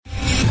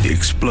The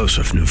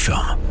explosive new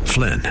film,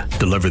 Flynn,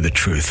 deliver the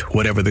truth,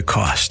 whatever the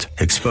cost,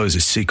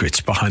 exposes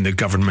secrets behind the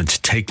government's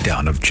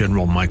takedown of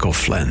General Michael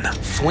Flynn.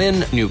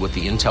 Flynn knew what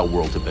the intel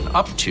world had been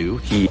up to.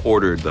 He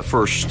ordered the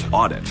first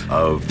audit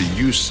of the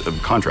use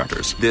of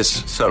contractors.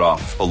 This set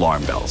off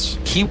alarm bells.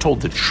 He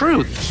told the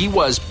truth. He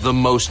was the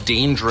most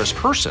dangerous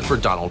person for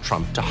Donald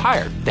Trump to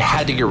hire. They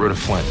had to get rid of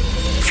Flynn.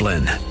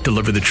 Flynn,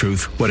 deliver the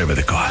truth, whatever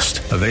the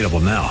cost. Available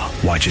now.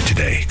 Watch it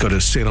today. Go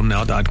to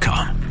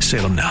salemnow.com.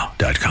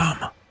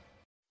 salemnow.com.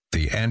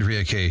 The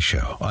Andrea Kaye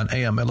Show on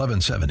AM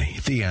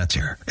 1170. The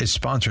Answer is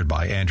sponsored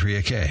by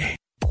Andrea Kaye.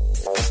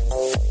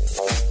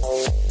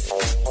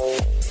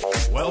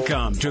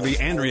 Welcome to the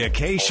Andrea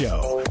Kaye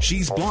Show.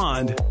 She's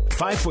blonde,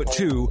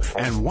 5'2",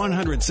 and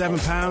 107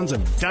 pounds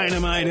of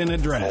dynamite in a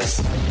dress.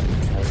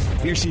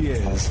 Here she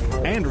is,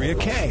 Andrea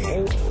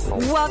Kaye.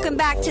 Welcome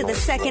back to the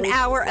second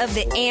hour of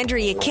the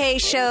Andrea Kaye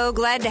Show.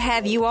 Glad to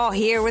have you all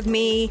here with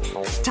me.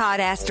 Todd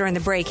asked during the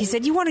break, he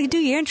said, "You want to do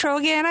your intro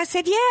again?" I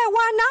said, "Yeah,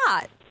 why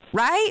not?"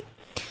 Right?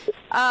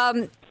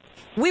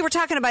 We were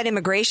talking about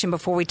immigration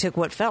before we took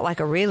what felt like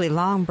a really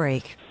long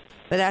break.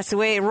 But that's the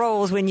way it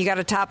rolls when you got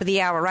a top of the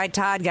hour, right,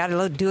 Todd? Got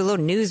to do a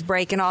little news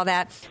break and all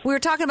that. We were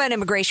talking about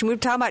immigration. We were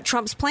talking about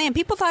Trump's plan.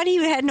 People thought he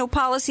had no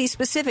policy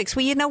specifics.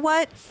 Well, you know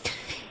what?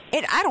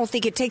 I don't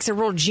think it takes a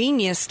real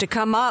genius to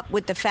come up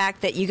with the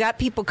fact that you got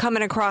people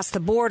coming across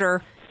the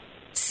border,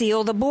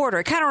 seal the border.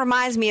 It kind of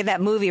reminds me of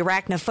that movie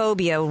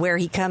Arachnophobia, where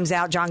he comes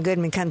out, John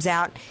Goodman comes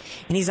out,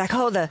 and he's like,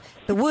 "Oh, the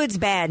wood's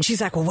bad." And she's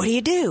like, "Well, what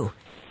do?"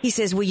 He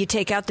says, "Well, you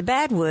take out the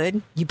bad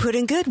wood, you put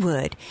in good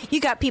wood.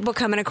 You got people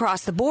coming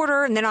across the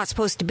border and they're not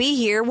supposed to be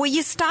here. Well,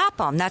 you stop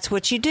them. That's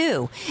what you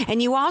do.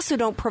 And you also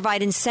don't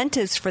provide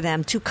incentives for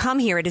them to come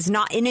here. It is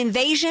not, an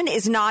invasion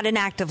is not an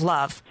act of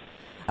love."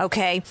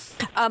 Okay.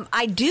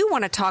 I do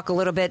want to talk a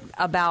little bit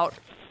about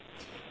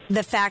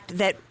the fact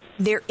that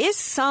there is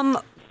some,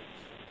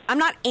 I'm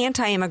not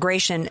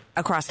anti-immigration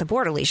across the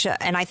board,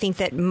 Alicia, and I think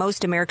that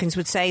most Americans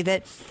would say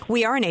that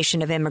we are a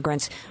nation of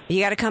immigrants. You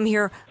got to come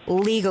here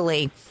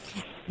legally.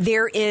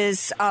 There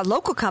is a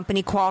local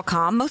company,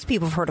 Qualcomm. Most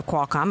people have heard of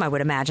Qualcomm, I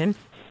would imagine.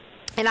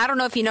 And I don't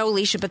know if you know,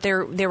 Alicia, but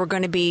there were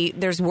going to be,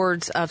 there's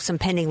words of some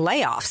pending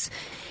layoffs.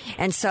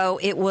 And so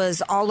it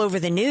was all over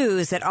the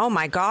news that, oh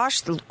my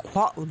gosh, the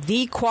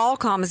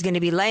Qualcomm is going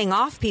to be laying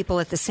off people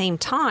at the same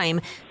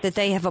time that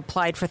they have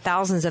applied for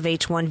thousands of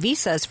H-1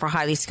 visas for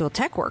highly skilled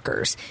tech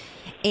workers.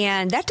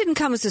 And that didn't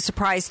come as a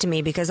surprise to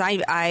me because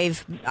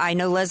I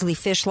know Leslie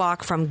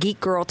Fishlock from Geek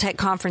Girl Tech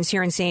Conference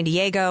here in San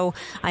Diego.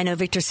 I know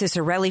Victor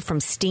Cicerelli from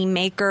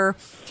STEAMmaker.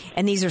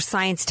 And these are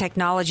science,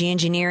 technology,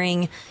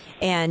 engineering,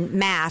 and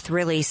math,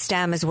 really.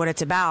 STEM is what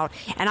it's about.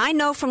 And I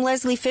know from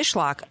Leslie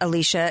Fishlock,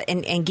 Alicia,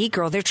 and Geek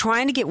Girl, they're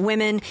trying to get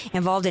women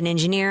involved in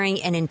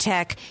engineering and in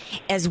tech,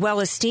 as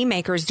well as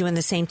STEAMmakers doing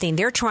the same thing.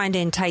 They're trying to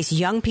entice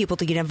young people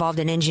to get involved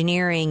in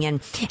engineering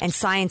and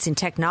science and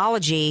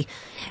technology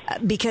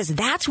because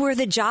that's where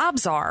the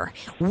jobs are.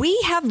 We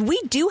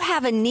do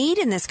have a need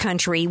in this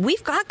country.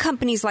 We've got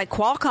companies like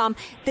Qualcomm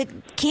that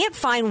can't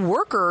find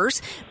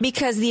workers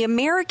because the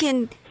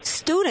American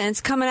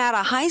students coming out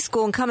of high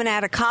school and coming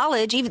out of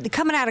college, even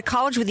coming out of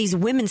college with these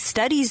women's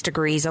studies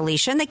degrees,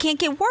 Alicia, and they can't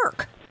get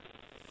work.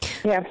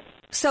 Yeah.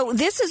 So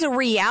this is a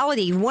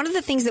reality. One of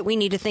the things that we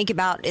need to think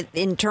about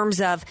in terms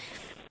of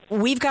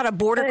we've got a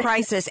border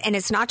crisis, and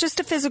it's not just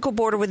a physical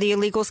border with the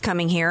illegals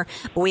coming here,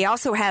 but we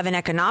also have an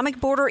economic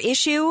border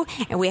issue,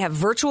 and we have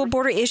virtual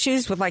border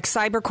issues with like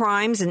cyber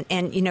crimes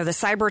and you know, the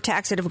cyber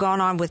attacks that have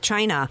gone on with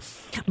China.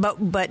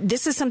 But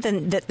this is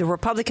something that the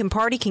Republican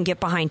Party can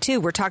get behind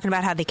too. We're talking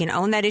about how they can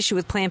own that issue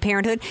with Planned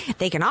Parenthood.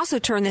 They can also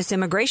turn this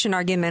immigration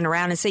argument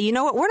around and say, you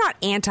know what, we're not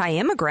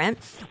anti-immigrant.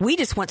 We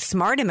just want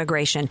smart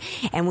immigration.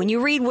 And when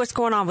you read what's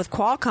going on with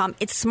Qualcomm,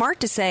 it's smart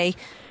to say,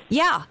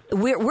 yeah,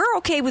 we're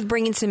okay with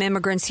bringing some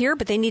immigrants here,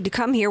 but they need to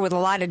come here with a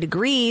lot of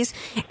degrees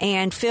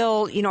and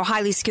fill, you know,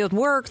 highly skilled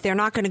work. They're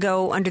not going to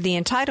go under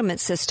the entitlement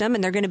system,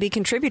 and they're going to be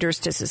contributors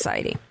to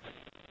society.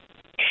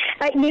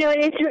 You know,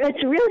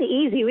 it's really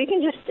easy. We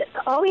can just,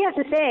 all we have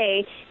to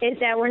say is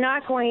that we're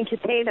not going to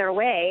pay their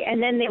way,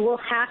 and then they will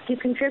have to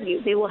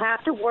contribute. They will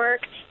have to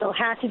work. They'll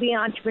have to be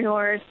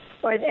entrepreneurs,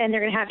 and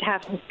they're going to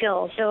have some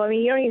skills. So, I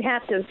mean, you don't even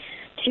have to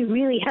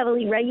really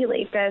heavily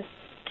regulate this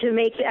to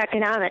make the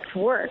economics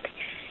work.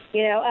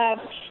 You know,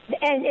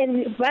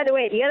 and by the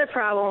way, the other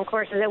problem, of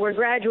course, is that we're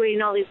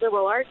graduating all these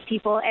liberal arts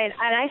people, and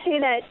I say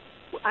that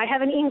I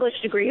have an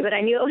English degree, but I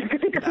knew it was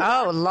going to go.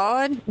 Oh,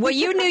 Lord! Well,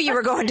 you knew you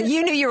were going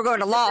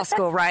to law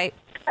school, right?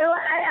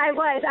 I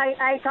was.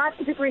 I got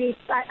the degree.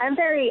 I'm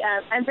very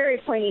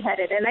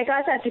pointy-headed, and I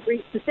got that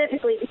degree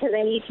specifically because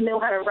I need to know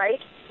how to write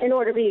in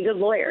order to be a good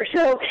lawyer.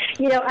 So,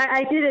 you know,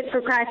 I did it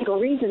for practical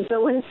reasons.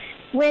 But when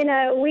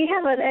we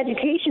have an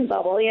education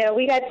bubble, you know,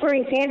 we got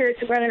Bernie Sanders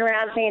running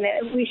around saying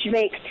that we should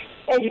make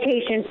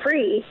education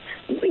free.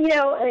 You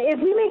know, if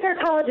we make our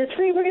colleges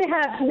free, we're going to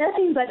have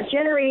nothing but a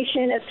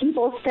generation of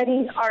people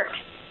studying art.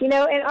 You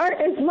know, and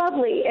art is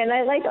lovely, and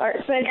I like art,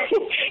 but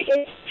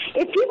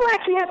if people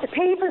actually have to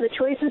pay for the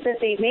choices that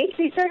they make,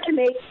 they start to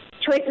make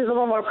choice is a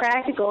little more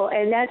practical,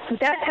 and that's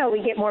how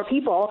we get more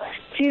people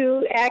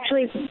to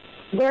actually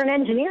learn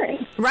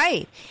engineering.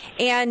 Right.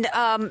 And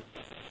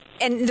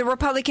the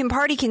Republican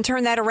Party can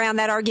turn that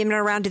argument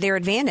around to their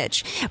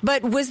advantage.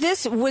 But was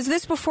this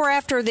before or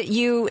after that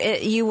you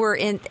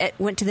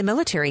went to the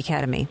military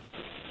academy?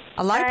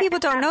 A lot of people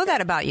don't know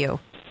that about you.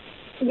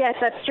 Yes,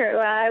 that's true.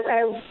 I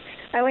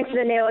went to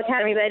the Naval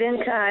Academy, but I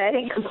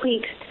didn't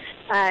complete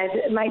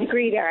my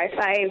degree there.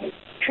 I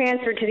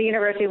transferred to the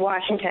University of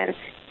Washington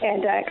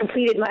and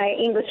completed my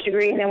English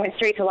degree, and then went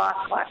straight to law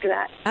school after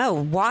that. Oh,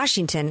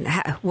 Washington.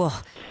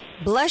 Well,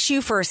 bless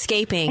you for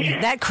escaping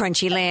that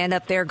crunchy land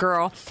up there,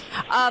 girl.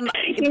 I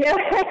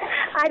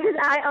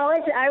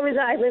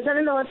lived on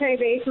a military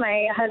base.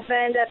 My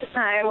husband at the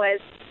time was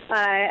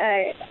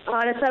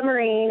on a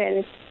submarine,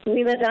 and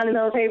we lived on a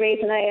military base,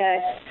 and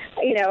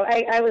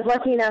I was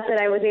lucky enough that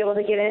I was able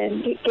to get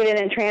in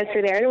and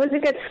transfer there. And it was a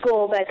good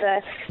school, but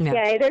there's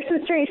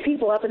some strange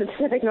people up in the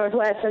Pacific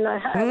Northwest, and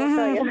I will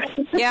tell you.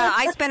 Yeah,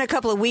 I spent a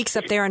couple of weeks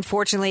up there.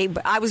 Unfortunately,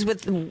 I was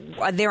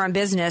there on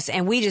business,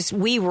 and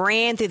we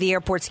ran through the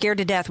airport, scared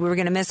to death. We were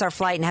going to miss our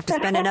flight and have to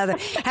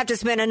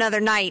spend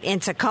another night in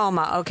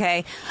Tacoma.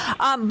 Okay,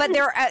 but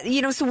there,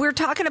 so we're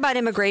talking about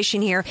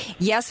immigration here.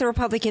 Yes, the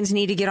Republicans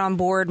need to get on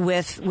board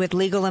with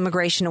legal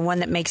immigration and one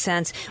that makes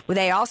sense.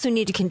 They also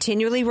need to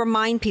continually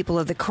remind people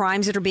of the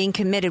crimes that are being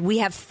committed. We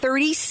have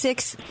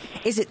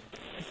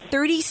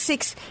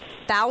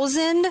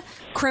 36,000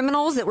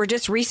 criminals that were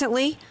just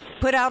recently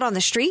put out on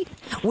the street.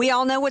 We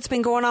all know what's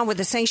been going on with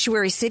the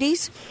sanctuary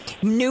cities.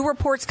 New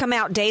reports come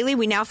out daily.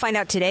 We now find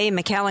out today in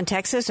McAllen,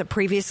 Texas, a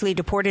previously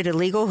deported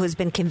illegal who has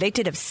been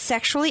convicted of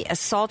sexually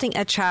assaulting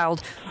a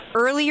child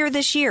earlier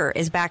this year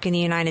is back in the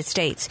United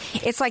States.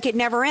 It's like it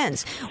never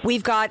ends.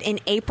 We've got in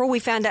April, we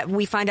find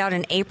out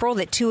in April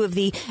that two of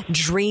the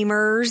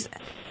dreamers,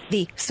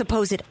 the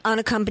supposed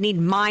unaccompanied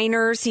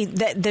minors. See,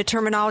 the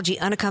terminology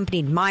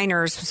unaccompanied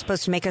minors was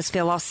supposed to make us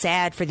feel all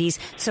sad for these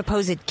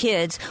supposed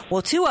kids.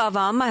 Well, two of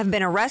them have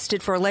been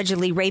arrested for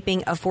allegedly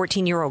raping a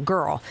 14-year-old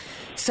girl.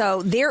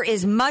 So there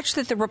is much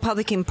that the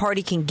Republican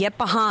Party can get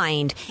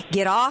behind,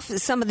 get off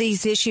some of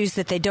these issues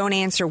that they don't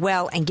answer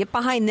well, and get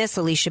behind this,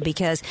 Alicia,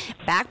 because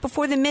back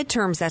before the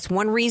midterms, that's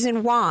one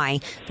reason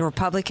why the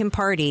Republican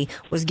Party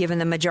was given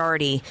the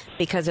majority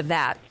because of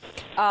that.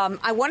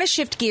 I want to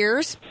shift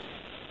gears.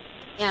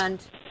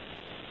 And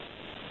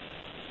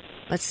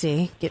let's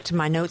see, get to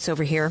my notes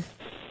over here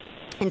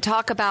and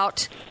talk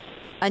about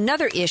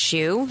another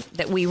issue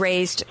that we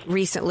raised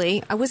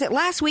recently. Was it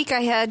last week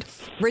I had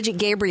Bridget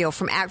Gabriel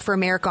from Act for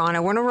America on?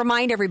 I want to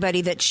remind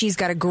everybody that she's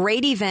got a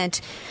great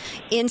event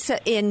in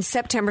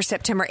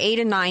September 8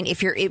 and 9.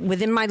 If you're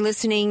within my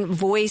listening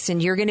voice and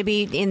you're going to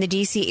be in the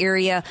D.C.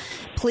 area,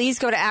 please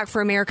go to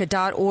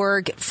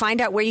actforamerica.org.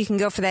 Find out where you can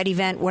go for that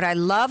event. What I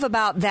love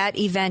about that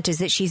event is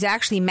that she's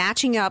actually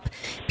matching up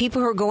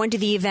people who are going to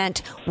the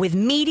event with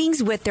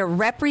meetings with their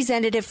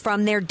representative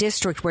from their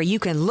district, where you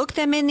can look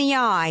them in the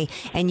eye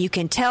and you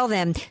can tell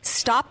them,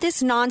 stop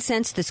this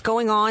nonsense that's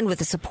going on with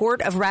the support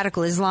of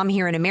radical Islam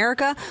here in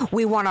America.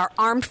 We want our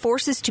armed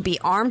forces to be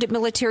armed at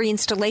military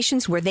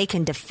installations where they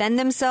can defend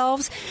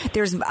themselves.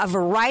 There's a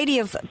variety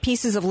of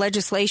pieces of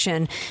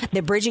legislation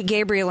that Bridget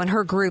Gabriel and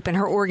her group and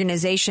her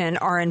organization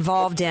are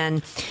involved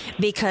in,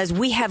 because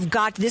we have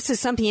got, this is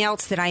something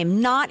else that I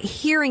am not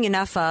hearing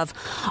enough of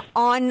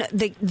on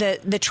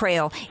the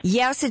trail.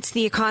 Yes, it's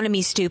the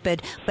economy,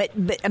 stupid, but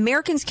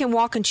Americans can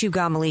walk and chew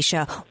gum,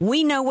 Alicia.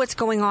 We know what's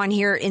going on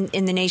here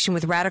in the nation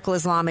with radical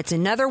Islam. It's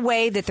another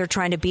way that they're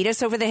trying to beat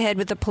us over the head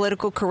with the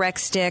political correct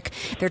stick.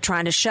 They're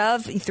trying to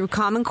shove through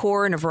Common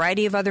Core and a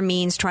variety of other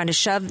means, trying to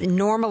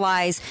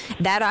normalize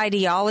that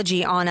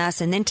ideology on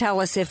us and then tell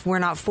us if we're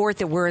not for it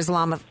that we're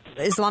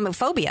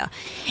Islamophobia.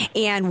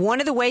 And one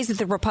of the ways that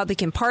the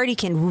Republican Party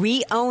can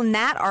re-own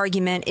that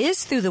argument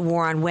is through the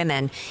war on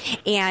women.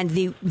 And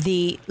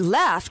the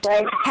left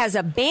has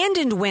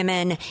abandoned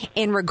women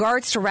in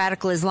regards to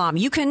radical Islam.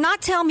 You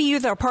cannot tell me you're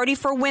the party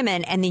for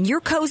women and then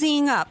you're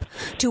cozying up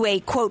to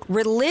a, quote,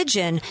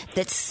 religion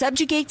that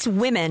subjugates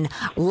women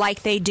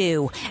like they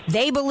do.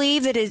 They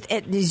believe that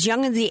at as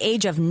young as the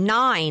age of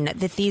 9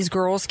 that these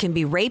girls can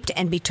be raped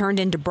and be turned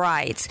into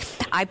brides.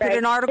 I put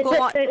an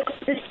article on...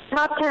 This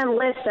top 10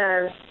 list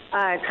of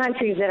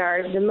countries that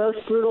are the most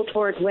brutal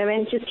towards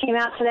women just came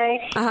out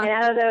today. And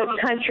out of those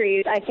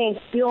countries, I think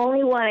the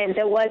only one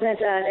that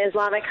wasn't an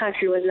Islamic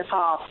country was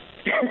Nepal.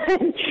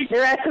 The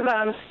rest of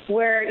them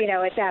were,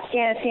 it's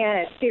Afghanistan,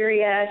 it's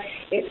Syria,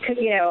 it's,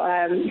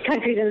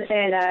 countries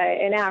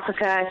in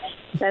Africa,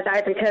 that's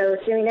Ivory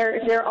Coast. I mean,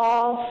 they're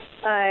all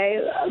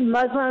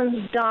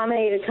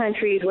Muslim-dominated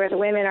countries where the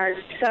women are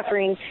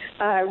suffering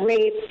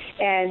rape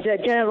and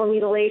genital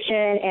mutilation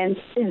and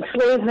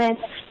enslavement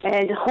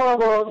and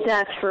horrible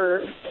deaths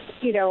for,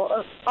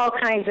 all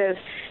kinds of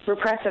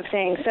repressive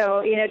things.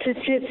 So,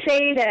 to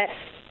say that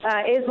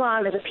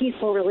Islam is a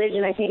peaceful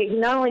religion, I think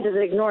not only does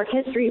it ignore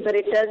history, but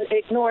it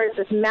ignores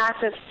this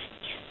massive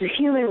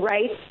human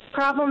rights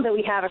problem that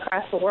we have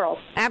across the world.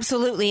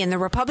 Absolutely. And the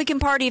Republican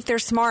Party, if they're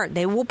smart,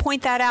 they will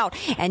point that out.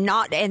 And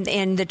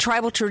the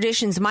tribal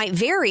traditions might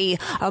vary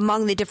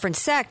among the different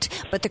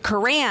sect, but the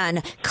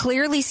Quran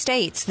clearly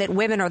states that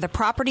women are the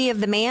property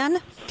of the man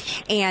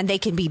and they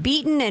can be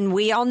beaten. And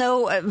we all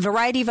know a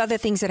variety of other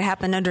things that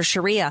happen under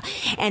Sharia.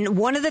 And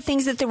one of the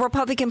things that the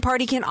Republican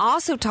Party can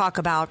also talk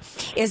about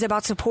is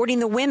about supporting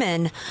the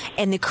women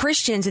and the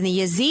Christians and the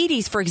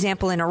Yazidis, for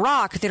example, in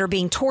Iraq that are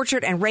being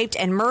tortured and raped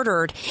and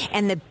murdered.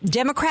 And the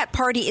Democrat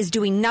Party is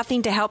doing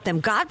nothing to help them.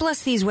 God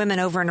bless these women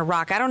over in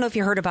Iraq. I don't know if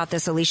you heard about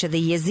this, Alicia.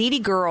 The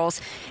Yazidi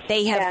girls,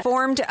 they have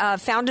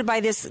founded by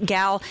this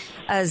gal,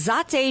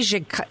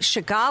 Zateh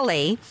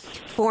Shagali,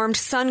 formed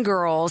Sun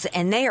Girls,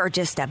 and they are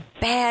just a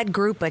bad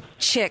group of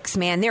chicks,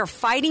 man. They're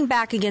fighting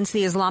back against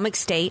the Islamic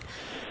State,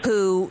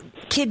 who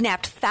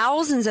kidnapped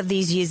thousands of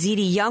these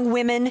Yazidi young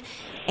women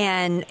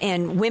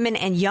and women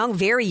and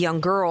very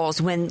young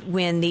girls when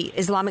the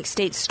Islamic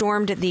State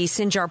stormed the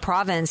Sinjar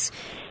province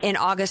in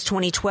August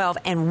 2012.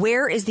 And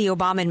where is the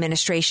Obama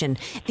administration?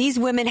 These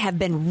women have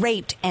been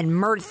raped and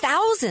murdered,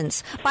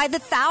 thousands by the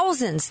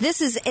thousands.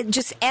 This is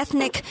just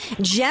ethnic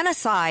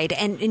genocide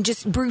and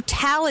just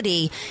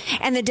brutality.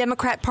 And the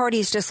Democrat Party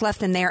has just left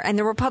them there. And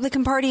the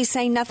Republican Party is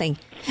saying nothing,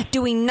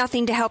 doing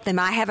nothing to help them.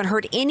 I haven't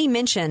heard any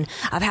mention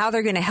of how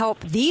they're going to help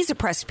these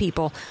oppressed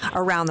people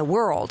around the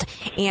world.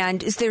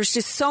 And there's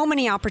just so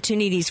many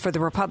opportunities for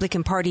the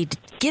Republican Party to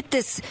get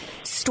this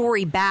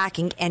story back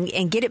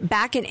and get it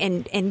back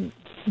and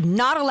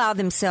not allow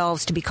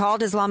themselves to be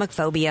called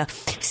Islamophobia,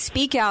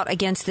 speak out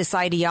against this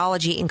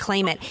ideology and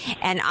claim it.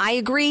 And I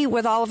agree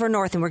with Oliver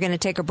North, and we're going to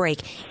take a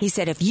break. He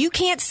said, if you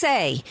can't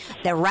say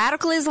that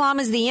radical Islam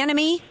is the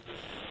enemy,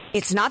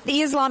 it's not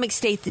the Islamic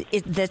State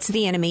that's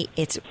the enemy.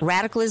 It's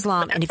radical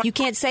Islam. And if you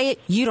can't say it,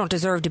 you don't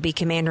deserve to be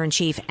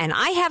commander-in-chief. And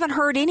I haven't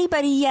heard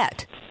anybody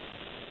yet.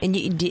 And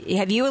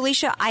have you,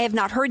 Alicia? I have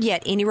not heard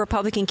yet any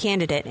Republican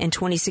candidate in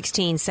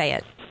 2016 say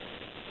it.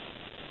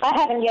 I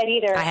haven't yet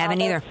either. I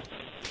haven't either.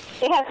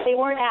 They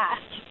weren't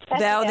asked.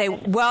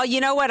 Well, you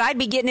know what? I'd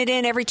be getting it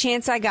in every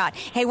chance I got.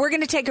 Hey, we're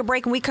going to take a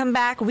break. When we come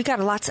back, we got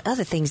lots of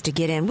other things to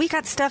get in. We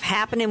got stuff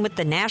happening with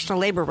the National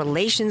Labor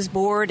Relations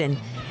Board and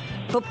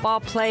football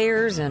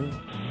players and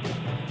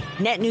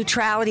net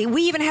neutrality.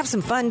 We even have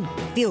some fun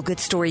feel-good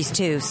stories,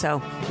 too.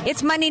 So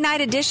it's Monday night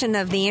edition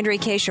of the Andrea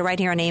Kaye Show right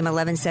here on AM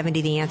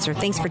 1170 The Answer.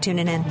 Thanks for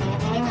tuning in.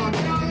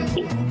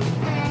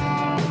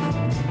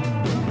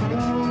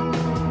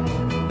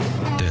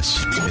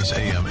 This is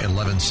AM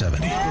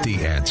 1170,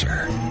 The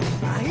Answer.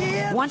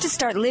 Want to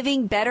start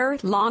living better,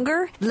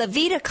 longer?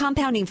 Levita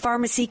Compounding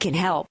Pharmacy can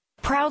help.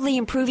 Proudly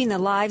improving the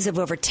lives of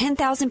over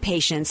 10,000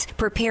 patients,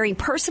 preparing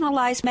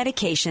personalized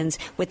medications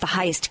with the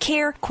highest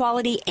care,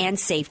 quality, and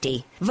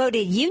safety.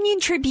 Voted Union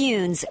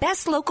Tribune's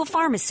best local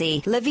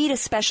pharmacy, Levita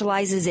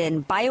specializes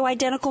in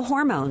bioidentical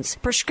hormones,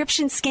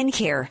 prescription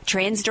skincare,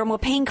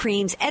 transdermal pain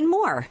creams, and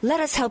more. Let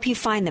us help you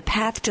find the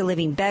path to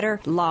living better,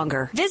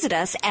 longer. Visit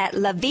us at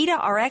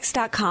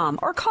levitarx.com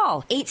or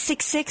call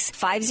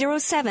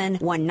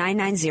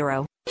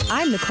 866-507-1990.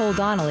 I'm Nicole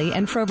Donnelly,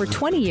 and for over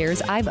 20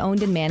 years, I've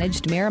owned and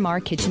managed Miramar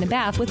Kitchen and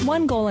Bath with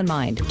one goal in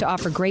mind, to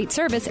offer great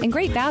service and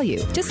great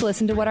value. Just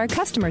listen to what our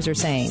customers are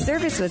saying.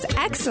 Service was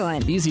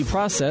excellent. Easy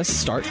process,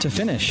 start to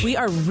finish. We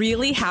are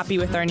really happy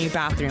with our new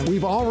bathroom.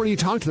 We've already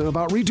talked to them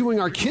about redoing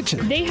our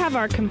kitchen. They have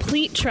our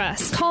complete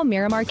trust. Call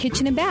Miramar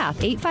Kitchen and Bath,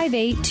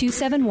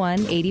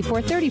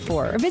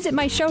 858-271-8434, or visit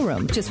my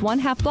showroom, just one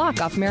half block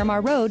off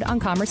Miramar Road on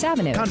Commerce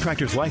Avenue.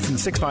 Contractors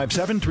license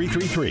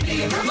 657-333.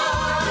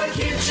 Miramar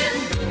Kitchen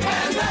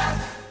and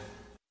Bath.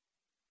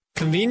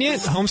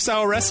 Convenient,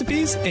 home-style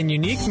recipes, and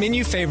unique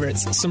menu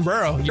favorites.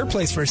 Sombrero, your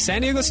place for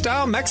San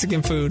Diego-style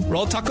Mexican food.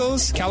 Roll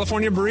tacos,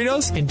 California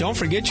burritos, and don't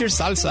forget your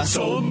salsa.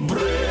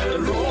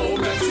 Sombrero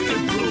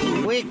Mexican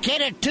food. We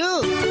get it,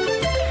 too.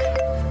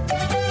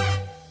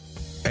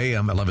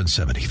 AM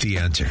 1170,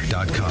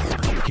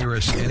 TheAnswer.com. Hear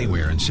us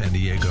anywhere in San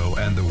Diego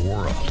and the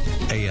world.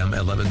 AM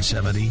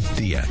 1170,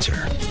 The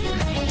Answer.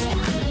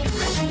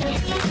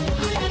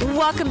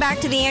 Welcome back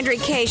to the Andrea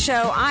Kaye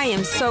Show. I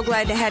am so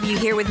glad to have you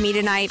here with me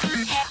tonight.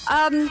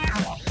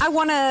 I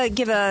want to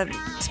give a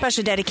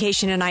special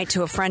dedication tonight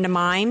to a friend of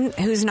mine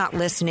who's not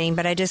listening,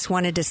 but I just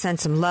wanted to send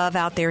some love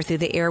out there through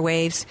the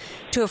airwaves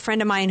to a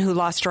friend of mine who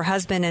lost her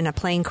husband in a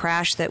plane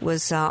crash that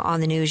was on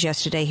the news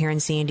yesterday here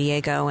in San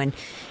Diego. And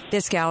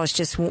this gal is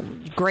just a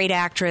great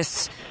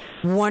actress,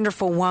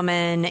 wonderful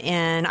woman,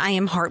 and I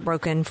am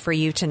heartbroken for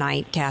you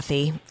tonight,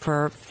 Kathy,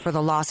 for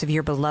the loss of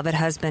your beloved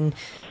husband.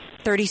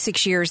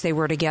 36 years they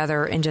were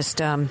together, and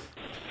just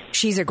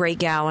she's a great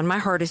gal, and my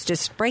heart is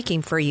just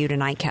breaking for you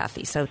tonight,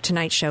 Kathy. So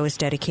tonight's show is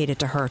dedicated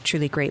to her.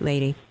 Truly great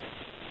lady.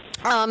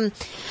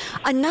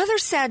 Another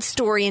sad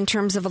story in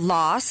terms of a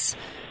loss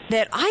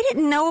that I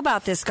didn't know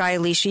about this guy,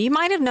 Alicia. You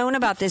might have known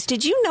about this.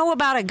 Did you know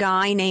about a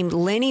guy named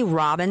Lenny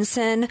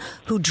Robinson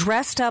who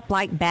dressed up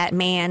like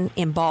Batman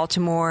in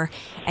Baltimore,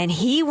 and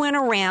he went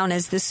around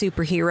as the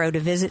superhero to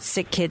visit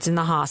sick kids in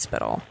the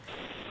hospital?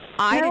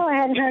 I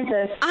hadn't heard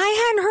this.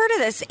 I hadn't heard of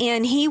this,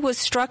 and he was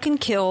struck and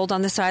killed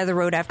on the side of the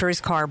road after his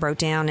car broke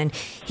down. And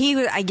he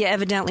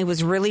evidently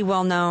was really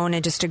well known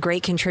and just a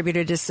great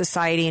contributor to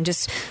society, and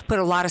just put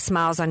a lot of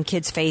smiles on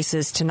kids'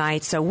 faces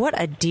tonight. So what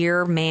a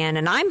dear man!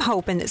 And I'm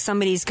hoping that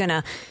somebody's going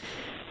to,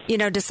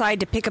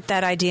 decide to pick up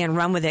that idea and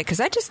run with it, because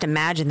I just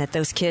imagine that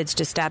those kids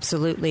just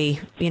absolutely,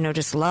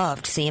 just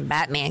loved seeing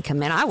Batman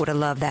come in. I would have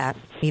loved that,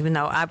 even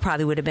though I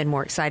probably would have been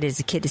more excited as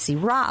a kid to see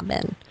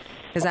Robin,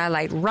 because I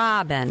like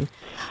Robin.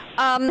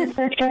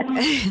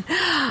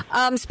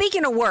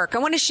 Speaking of work, I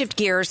want to shift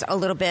gears a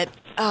little bit.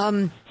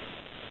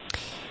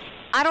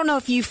 I don't know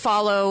if you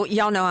follow,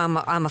 y'all know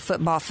I'm a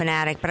football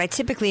fanatic, but I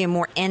typically am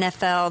more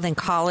NFL than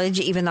college,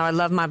 even though I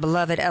love my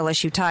beloved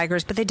LSU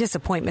Tigers, but they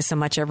disappoint me so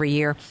much every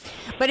year.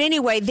 But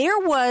anyway, there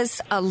was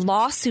a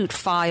lawsuit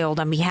filed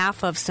on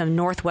behalf of some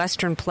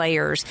Northwestern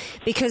players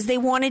because they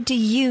wanted to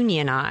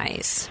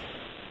unionize.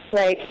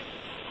 Right.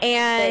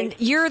 And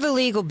you're the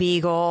legal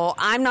beagle.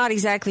 I'm not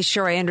exactly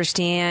sure I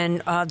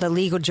understand the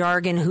legal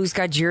jargon, who's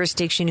got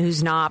jurisdiction,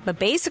 who's not. But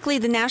basically,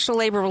 the National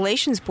Labor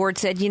Relations Board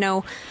said, we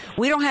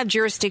don't have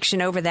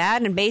jurisdiction over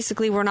that. And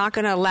basically, we're not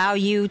going to allow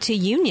you to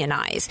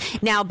unionize.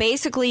 Now,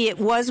 basically, it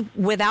was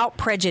without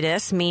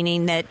prejudice,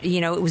 meaning that,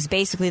 it was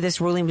basically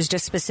this ruling was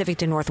just specific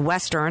to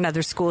Northwestern.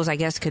 Other schools, I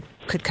guess,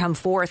 could come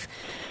forth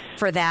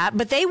for that,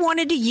 but they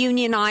wanted to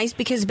unionize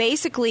because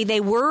basically they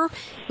were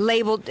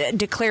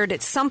declared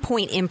at some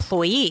point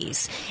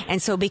employees. And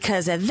so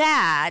because of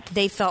that,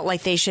 they felt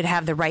like they should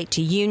have the right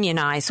to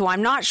unionize. So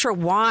I'm not sure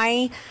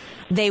why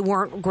they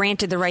weren't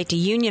granted the right to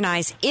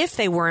unionize if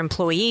they were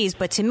employees.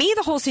 But to me,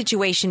 the whole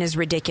situation is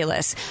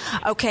ridiculous.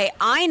 Okay,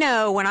 I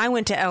know when I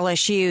went to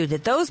LSU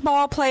that those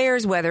ball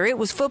players, whether it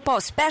was football,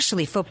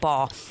 especially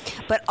football,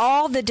 but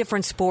all the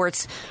different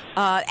sports,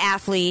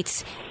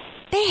 athletes,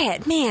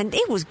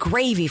 it was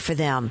gravy for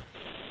them.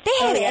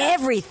 They had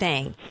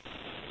everything.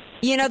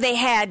 They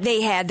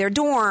had their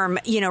dorm,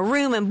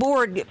 room and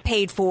board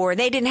paid for.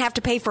 They didn't have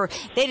to pay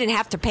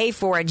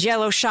for a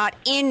Jell-O shot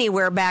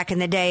anywhere back in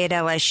the day at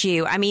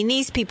LSU. I mean,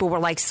 these people were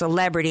like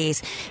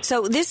celebrities.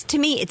 So this, to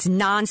me, it's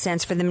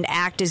nonsense for them to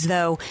act as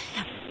though,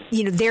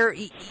 they're...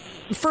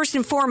 First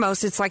and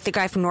foremost, it's like the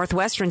guy from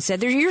Northwestern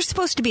said, you're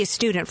supposed to be a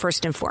student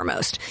first and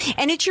foremost.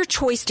 And it's your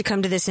choice to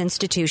come to this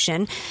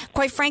institution.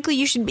 Quite frankly,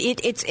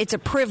 it's a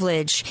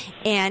privilege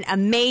and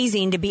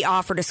amazing to be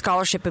offered a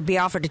scholarship and be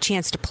offered a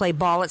chance to play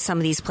ball at some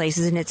of these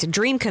places. And it's a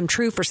dream come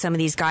true for some of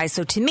these guys.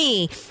 So to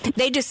me,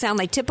 they just sound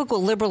like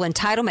typical liberal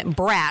entitlement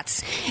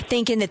brats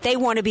thinking that they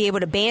want to be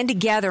able to band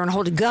together and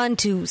hold a gun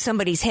to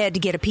somebody's head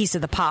to get a piece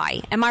of the pie.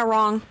 Am I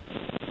wrong?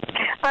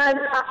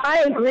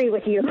 I agree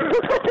with you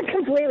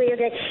completely.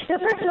 Okay. So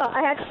first of all,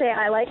 I have to say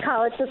I like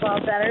college football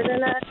better than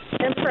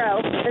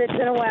pro, but it's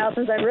been a while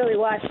since I really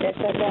watched it.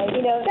 But that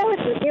was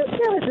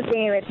the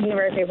same at the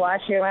University of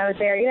Washington when I was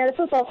there. The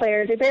football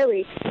players, they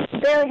barely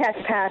had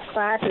to pass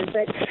classes.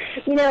 But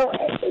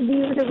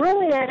the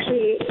ruling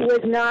actually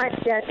was not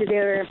that they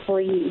were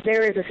employees.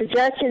 There was a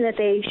suggestion that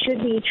they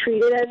should be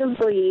treated as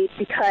employees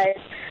because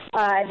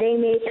they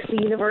make the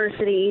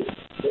university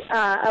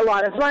a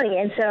lot of money.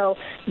 And so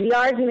the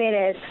argument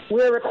is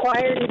we're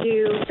required to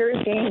do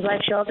certain things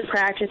like show up to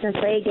practice and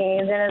play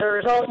games, and as a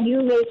result,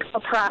 you make a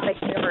profit,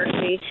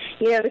 university.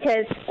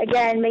 Because,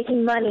 again,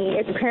 making money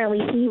is apparently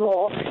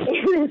evil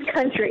in this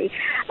country.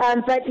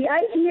 But the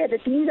idea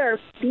that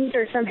these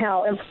are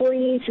somehow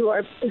employees who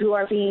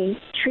are being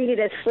treated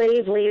as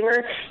slave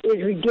labor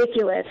is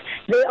ridiculous.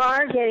 They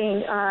are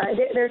getting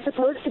they're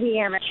supposed to be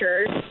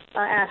amateurs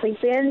athletes.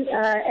 And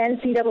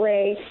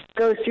NCAA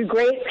goes through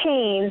great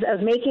pains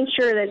of making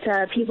sure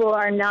that people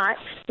are not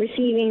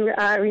receiving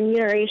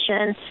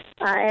remuneration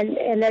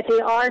and that they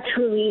are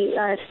truly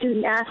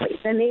student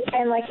athletes.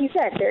 And like you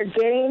said, they're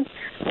getting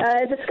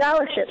the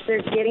scholarships,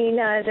 they're getting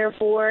their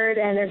board,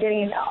 and they're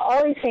getting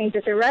all these things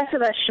that the rest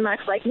of us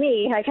schmucks like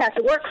me have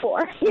to work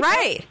for.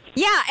 Right.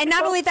 Yeah, and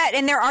not only that,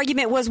 and their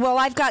argument was, well,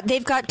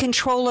 they've got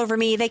control over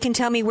me. They can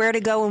tell me where to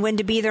go and when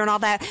to be there and all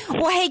that.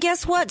 Well, hey,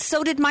 guess what?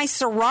 So did my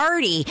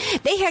sorority.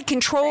 They had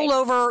control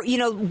over,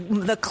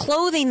 the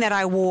clothing that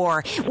I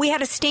wore. We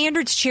had a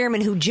standards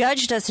chairman who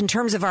judged us in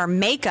terms of our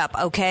makeup,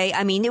 okay?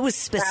 I mean, it was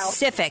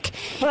specific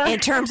in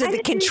terms of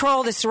the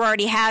control the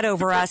sorority had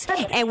over us,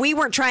 and we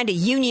weren't trying to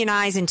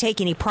unionize and take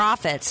any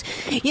profits.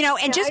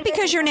 And just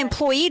because you're an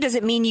employee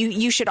doesn't mean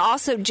you should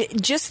also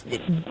just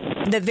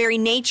the very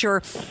nature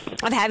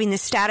of having the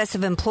status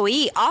of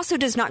employee also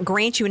does not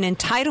grant you an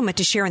entitlement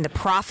to share in the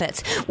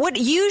profits. What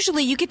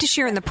usually you get to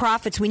share in the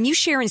profits when you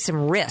share in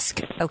some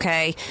risk,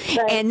 okay?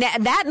 Right. And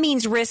that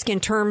means risk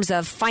in terms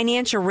of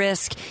financial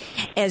risk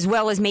as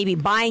well as maybe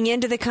buying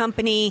into the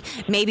company.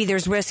 Maybe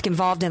there's risk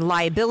involved in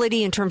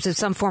liability in terms of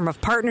some form of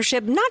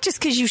partnership, not just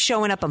because you're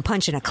showing up and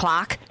punching a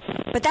clock.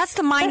 But that's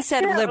the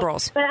mindset of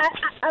liberals. But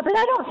I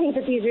don't think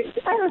that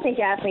I don't think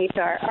athletes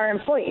are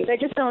employees. I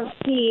just don't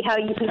see how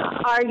you can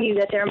argue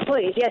that they're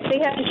employees. Yes, they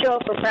have to show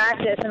up for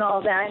practice and all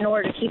of that in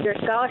order to keep their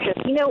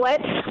scholarships. You know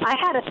what? I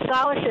had a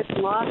scholarship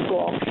in law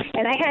school,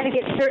 and I had to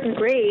get certain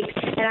grades,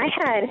 and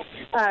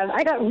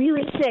I got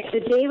really sick the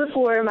day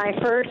before my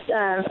first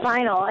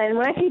final, and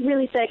when I say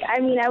really sick, I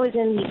mean I was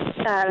in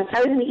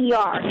the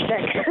ER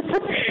sick,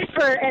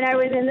 and I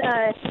was in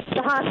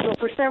the hospital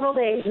for several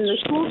days, and the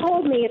school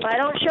told me if I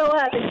don't show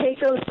up and take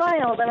those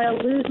finals, I'm going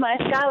to lose my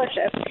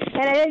scholarship.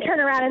 And I didn't turn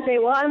around and say,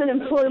 well, I'm an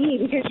employee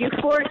because you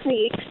forced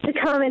me to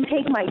come and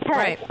take my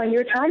test on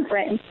your time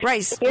frame. Right.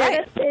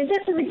 It's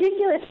just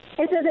ridiculous.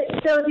 And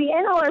so the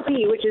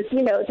NLRB, which is,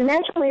 the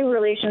National Labor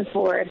Relations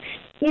Board,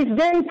 is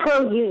very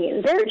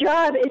pro-union. Their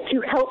job is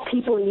to help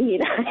people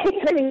unionize.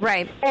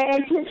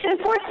 And to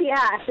enforce the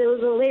act, it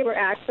was a labor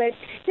act, but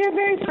they're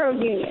very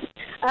pro-union.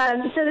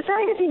 So the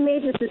fact that they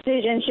made this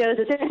decision shows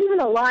that there's even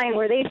a line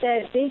where they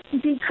said they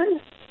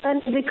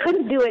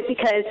couldn't do it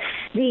because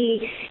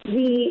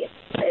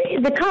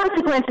the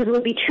consequences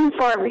would be too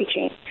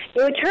far-reaching.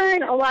 It would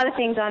turn a lot of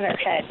things on their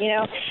head.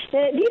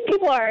 These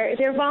people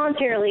they're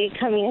voluntarily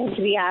coming in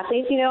to be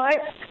athletes.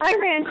 I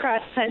ran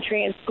cross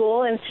country in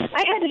school, and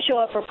I had to show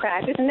up for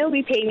practice, and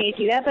nobody paid me to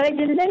do that, but I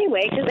did it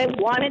anyway because I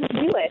wanted to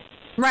do it.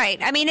 Right.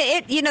 I mean,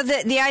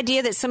 the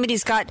idea that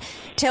somebody's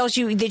tells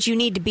you that you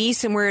need to be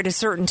somewhere at a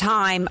certain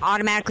time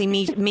automatically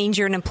means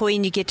you're an employee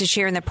and you get to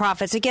share in the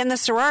profits. Again, the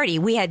sorority.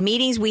 We had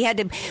meetings. We had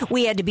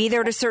to be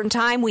there at a certain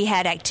time. We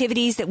had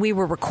activities that we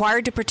were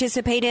required to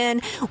participate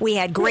in. We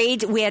had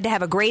grades. We had to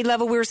have a grade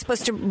level we were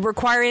supposed to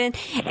require in.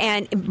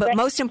 But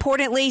most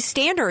importantly,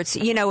 standards.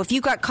 If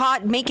you got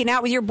caught making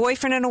out with your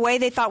boyfriend in a way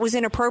they thought was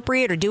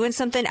inappropriate or doing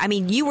something, I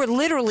mean, you were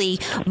literally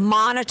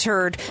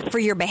monitored for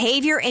your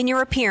behavior and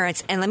your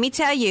appearance. And let me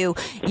tell you,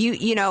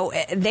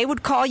 they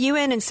would call you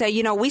in and say,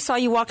 we saw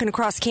you walking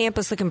across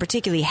campus looking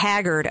particularly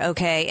haggard,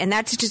 okay, and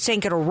that's just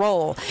ain't gonna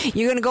roll.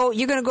 You're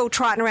gonna go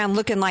trotting around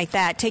looking like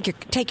that.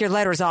 Take your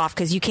letters off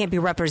because you can't be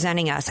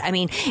representing us. I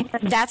mean,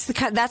 that's the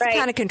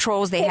kind of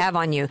controls they have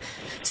on you.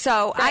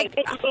 So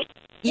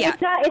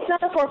It's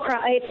not a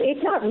for-profit.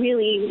 It's not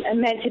really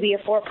meant to be a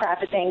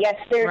for-profit thing. Yes,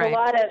 there's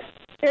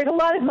a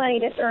lot of money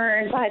that's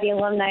earned by the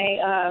alumni,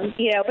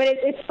 but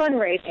it's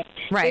fundraising.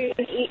 Right.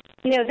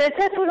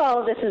 That's what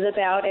all of this is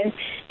about. And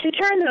to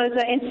turn those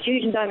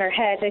institutions on their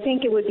heads, I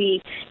think it would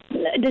be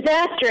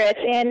disastrous.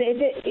 And,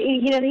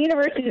 the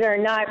universities are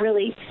not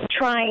really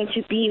trying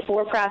to be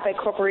for-profit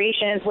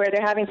corporations where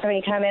they're having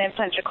somebody come in and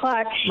punch a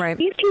clock. Right.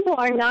 These people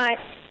are not...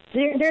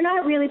 They're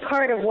not really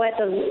part of what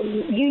the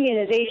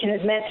unionization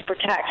is meant to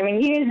protect. I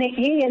mean,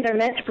 unions are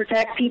meant to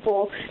protect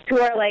people who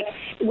are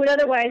would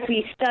otherwise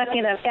be stuck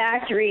in a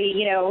factory,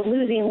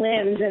 losing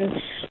limbs and,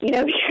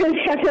 because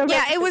they have no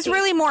it was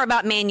really more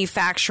about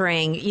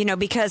manufacturing,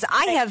 because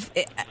I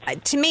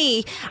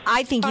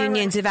think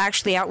unions have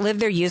actually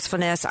outlived their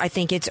usefulness. I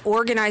think it's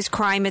organized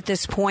crime at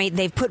this point.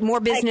 They've put more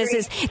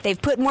businesses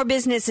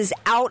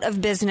out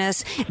of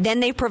business than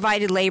they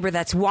provided labor.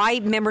 That's why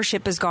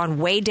membership has gone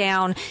way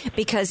down,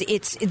 because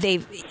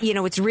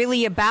it's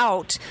really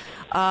about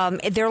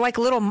they're like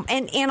little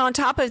and on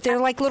top of it, they're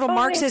like little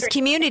Marxist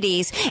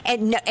communities,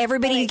 and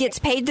everybody gets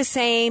paid the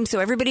same, so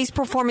everybody's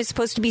performance is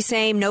supposed to be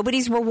same.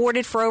 Nobody's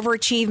rewarded for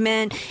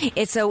overachievement.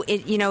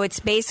 It's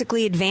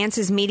basically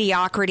advances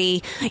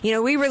mediocrity.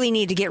 We really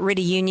need to get rid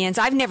of unions.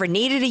 I've never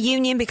needed a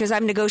union because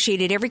I've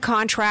negotiated every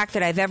contract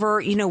that I've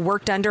ever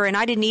worked under, and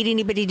I didn't need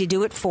anybody to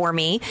do it for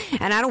me,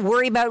 and I don't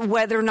worry about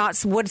whether or not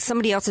what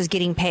somebody else is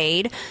getting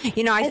paid.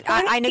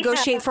 I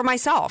negotiate for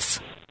myself.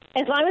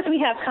 As long as we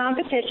have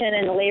competition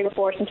in the labor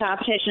force and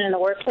competition in the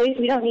workplace,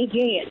 we don't need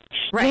unions.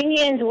 Right.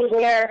 Unions were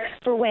there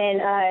for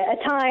a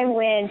time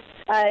when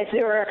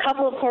there were a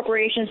couple of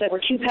corporations that were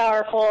too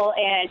powerful,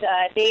 and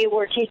they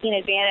were taking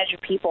advantage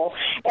of people.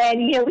 And,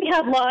 we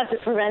have laws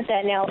that prevent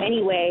that now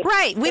anyway.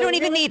 Right. We don't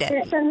even need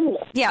it.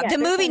 The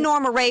movie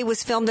Norma Ray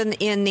was filmed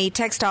in the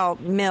textile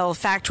mill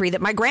factory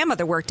that my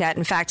grandmother worked at.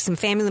 In fact, some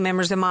family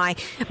members of mine,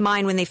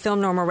 when they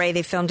filmed Norma Ray,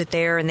 they filmed it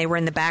there, and they were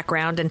in the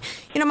background. And,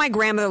 my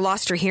grandmother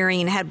lost her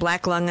hearing and had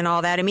black lung and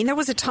all that. I mean, there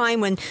was a time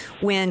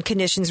when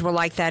conditions were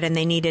like that and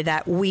they needed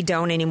that. We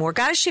don't anymore.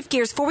 Got to shift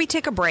gears before we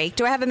take a break.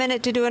 Do I have a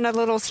minute to do another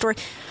little story?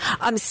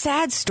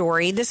 Sad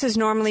story. This is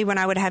normally when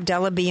I would have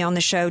Della be on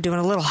the show doing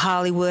her little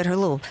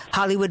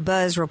Hollywood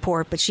buzz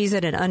report, but she's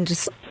at an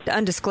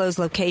undisclosed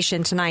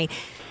location tonight.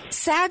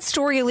 Sad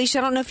story, Alicia.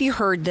 I don't know if you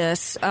heard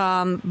this,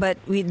 but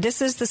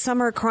this is the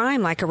summer of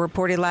crime, like I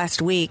reported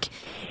last week.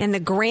 And the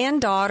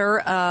granddaughter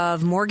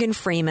of Morgan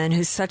Freeman,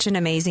 who's such an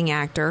amazing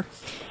actor,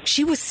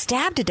 she was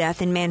stabbed to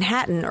death in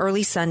Manhattan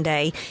early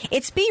Sunday.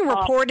 It's being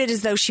reported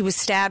as though she was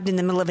stabbed in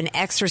the middle of an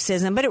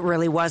exorcism, but it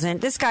really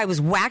wasn't. This guy was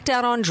whacked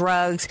out on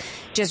drugs,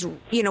 just,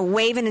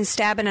 waving and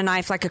stabbing a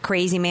knife like a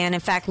crazy man. In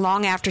fact,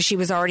 long after she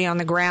was already on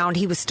the ground,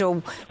 he was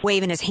still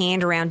waving his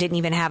hand around, didn't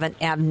even have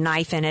a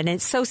knife in it. And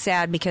it's so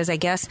sad because I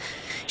guess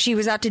she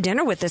was out to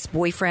dinner with this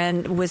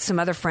boyfriend with some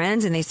other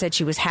friends, and they said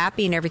she was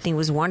happy and everything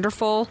was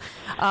wonderful.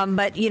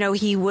 But,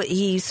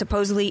 he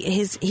supposedly,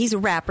 he's a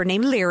rapper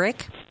named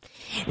Lyric.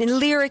 And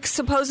Lyric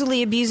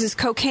supposedly abuses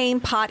cocaine,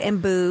 pot,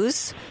 and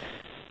booze.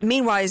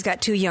 Meanwhile, he's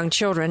got 2 young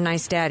children.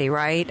 Nice daddy,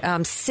 right?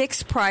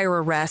 6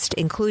 prior arrests,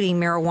 including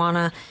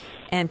marijuana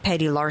and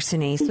petty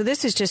larceny. So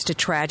this is just a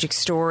tragic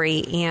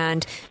story,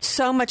 and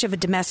so much of a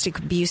domestic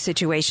abuse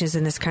situations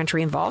in this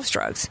country involves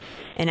drugs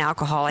and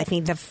alcohol. I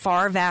think the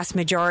far vast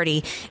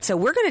majority. So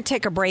we're going to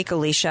take a break,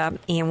 Alicia,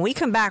 and when we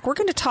come back, we're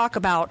going to talk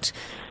about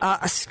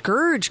a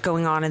scourge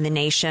going on in the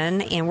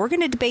nation, and we're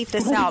going to debate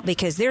this out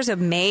because there's a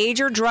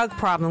major drug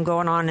problem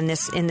going on in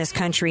this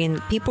country,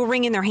 and people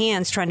wringing their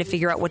hands trying to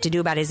figure out what to do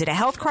about it. Is it a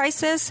health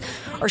crisis,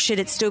 or should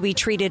it still be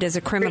treated as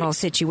a criminal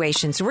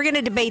situation? So we're going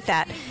to debate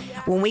that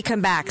when we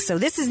come back. So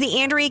this is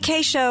the Andrea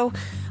Kaye Show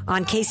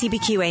on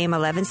KCBQ AM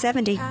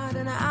 1170.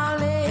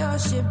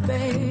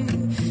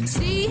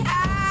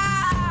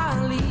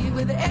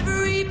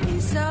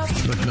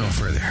 Look no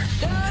further.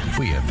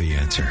 We have the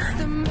answer.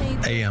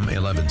 AM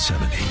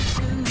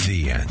 1170.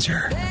 The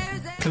answer.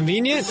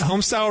 Convenient,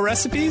 home-style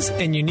recipes,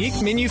 and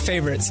unique menu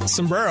favorites.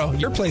 Sombrero,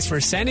 your place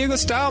for San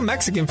Diego-style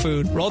Mexican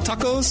food. Roll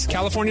tacos,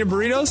 California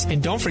burritos,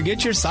 and don't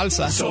forget your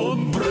salsa.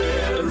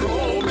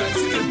 Sombrero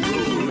Mexican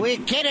food. We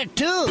get it,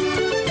 too.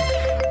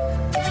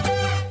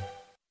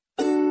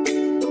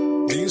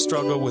 Do you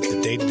struggle with the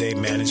day-to-day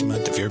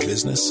management of your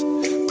business?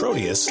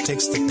 Proteus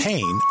takes the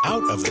pain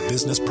out of the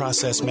business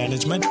process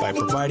management by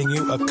providing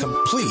you a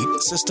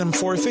complete system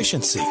for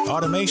efficiency,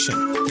 automation,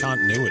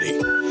 continuity.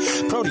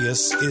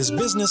 Proteus is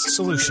business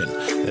solution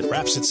that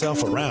wraps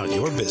itself around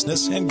your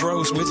business and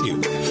grows with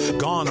you.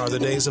 Gone are the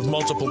days of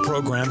multiple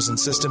programs and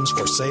systems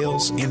for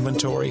sales,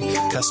 inventory,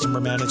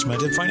 customer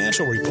management, and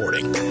financial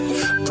reporting.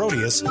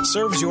 Proteus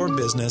serves your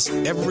business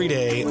every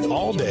day,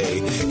 all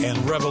day,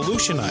 and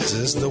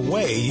revolutionizes the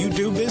way you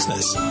do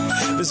business.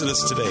 Visit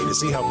us today to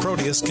see how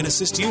Proteus can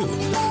assist you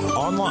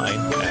online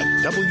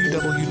at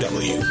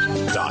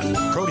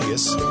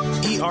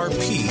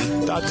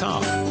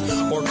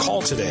www.proteuserp.com or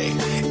call today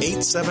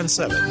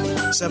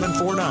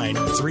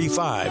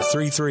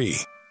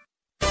 877-749-3533.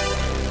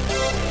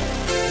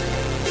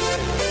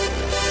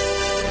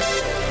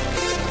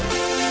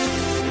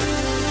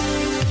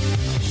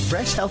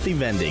 Fresh Healthy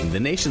Vending,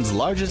 the nation's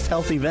largest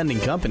healthy vending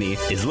company,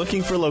 is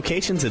looking for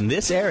locations in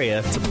this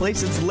area to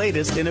place its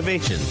latest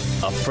innovation,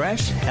 a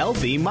fresh,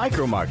 healthy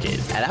micro market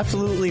at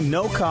absolutely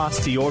no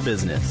cost to your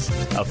business.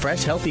 A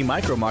fresh, healthy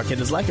micro market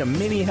is like a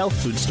mini health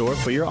food store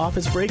for your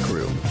office break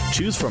room.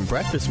 Choose from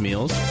breakfast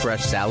meals,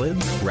 fresh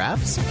salads,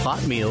 wraps,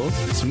 hot meals,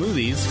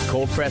 smoothies,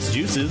 cold-pressed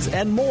juices,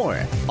 and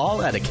more,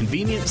 all at a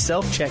convenient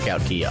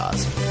self-checkout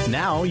kiosk.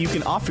 Now you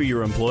can offer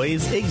your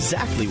employees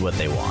exactly what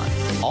they want.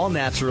 All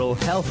natural,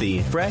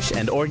 healthy, fresh,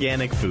 and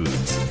organic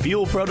foods.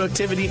 Fuel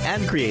productivity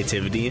and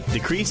creativity,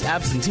 decrease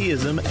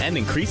absenteeism, and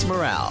increase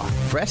morale.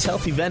 Fresh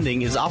Healthy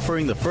Vending is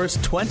offering the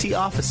first 20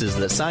 offices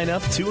that sign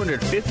up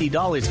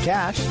 $250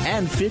 cash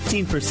and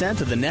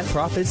 15% of the net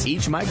profits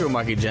each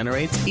micromarket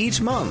generates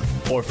each month.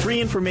 For free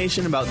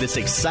information about this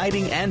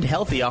exciting and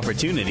healthy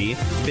opportunity,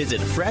 visit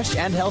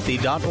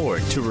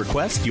freshandhealthy.org to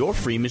request your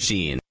free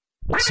machine.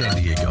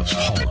 San Diego's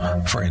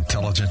home for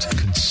intelligent,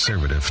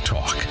 conservative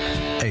talk.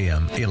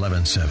 AM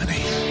 1170.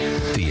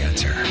 The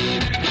answer.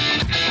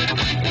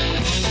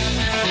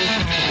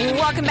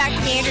 Welcome back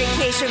to the Andrea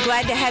Kaye Show.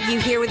 Glad to have you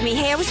here with me.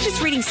 Hey, I was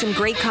just reading some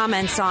great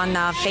comments on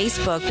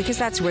Facebook because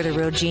that's where the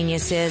real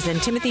genius is.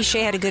 And Timothy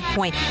Shea had a good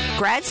point.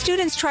 Grad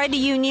students tried to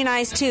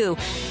unionize too.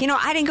 You know,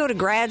 I didn't go to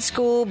grad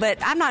school, but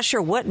I'm not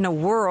sure what in the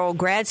world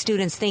grad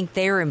students think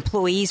they're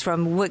employees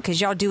from. What?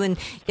 Because y'all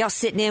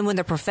sitting in when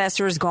the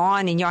professor is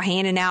gone and y'all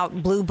handing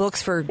out blue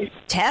books for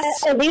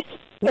tests. At least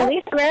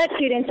grad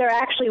students are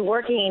actually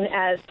working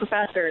as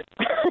professors.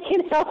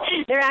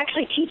 They're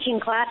actually teaching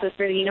classes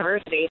for the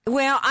university.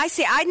 Well, I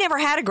see. I never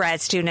had a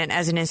grad student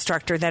as an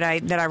instructor that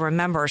I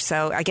remember,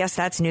 so I guess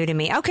that's new to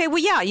me. Okay, well,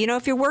 yeah,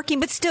 if you're working,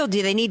 but still,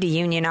 do they need to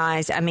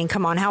unionize? I mean,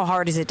 come on, how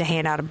hard is it to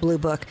hand out a blue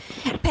book?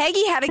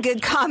 Peggy had a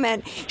good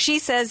comment. She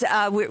says,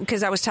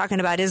 because I was talking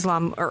about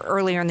Islam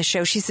earlier in the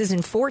show, she says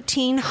in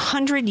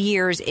 1,400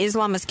 years,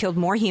 Islam has killed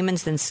more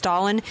humans than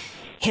Stalin,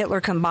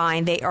 Hitler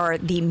combined. They are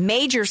the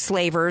major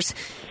slavers,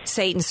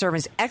 Satan's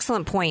servants.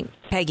 Excellent point,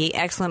 Peggy.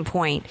 Excellent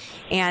point.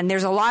 And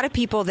there's a lot of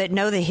people that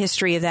know the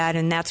history of that,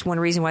 and that's one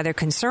reason why they're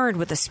concerned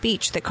with the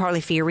speech that Carly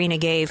Fiorina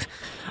gave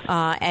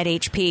at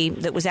HP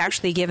that was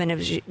actually given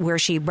where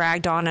she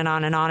bragged on and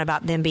on and on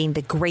about them being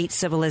the great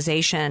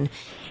civilization.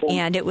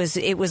 And it was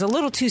a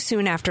little too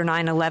soon after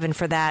 9/11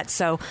 for that.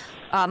 So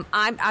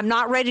I'm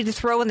not ready to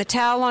throw in the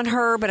towel on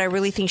her, but I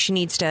really think she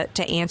needs to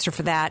answer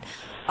for that.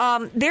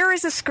 There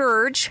is a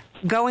scourge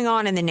going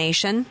on in the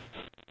nation.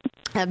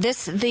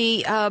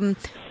 The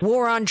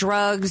war on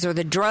drugs or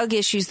the drug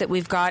issues that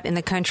we've got in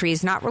the country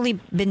has not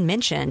really been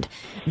mentioned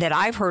that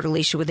I've heard,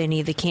 Alicia, with any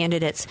of the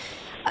candidates.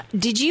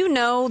 Did you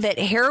know that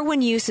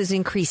heroin use has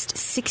increased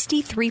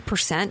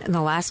 63% in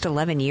the last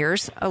 11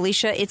 years,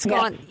 Alicia? It's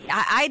gone.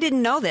 I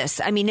didn't know this.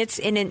 I mean,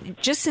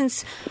 just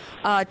since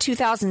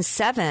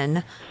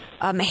 2007,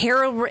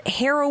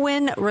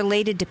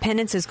 heroin-related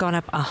dependence has gone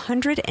up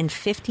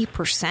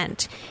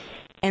 150%.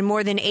 And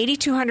more than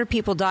 8,200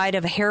 people died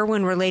of a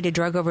heroin-related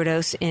drug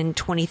overdose in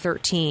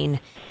 2013.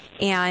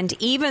 And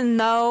even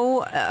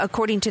though,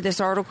 according to this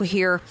article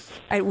here,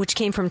 which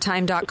came from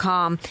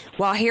Time.com,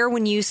 while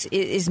heroin use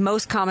is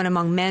most common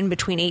among men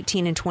between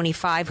 18 and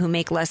 25 who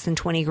make less than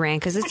 20 grand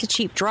because it's a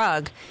cheap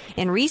drug,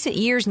 in recent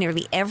years,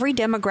 nearly every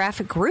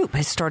demographic group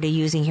has started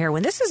using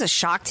heroin. This is a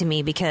shock to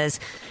me because,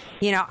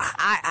 you know,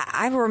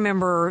 I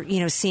remember,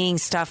 you know, seeing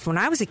stuff when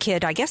I was a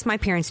kid. I guess my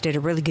parents did a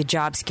really good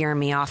job scaring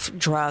me off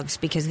drugs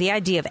because the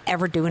idea of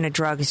ever doing a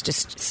drug is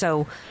just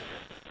so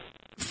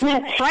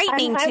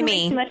frightening to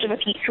me. I'm too much of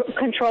a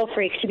control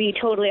freak, to be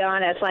totally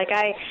honest. Like,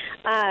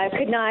 I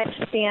could not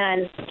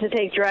stand to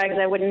take drugs.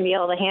 I wouldn't be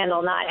able to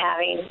handle not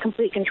having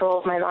complete control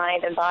of my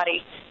mind and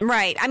body.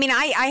 Right. I mean,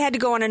 I had to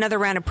go on another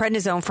round of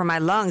prednisone for my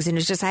lungs, and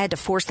it's just I had to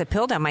force the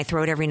pill down my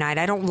throat every night.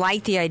 I don't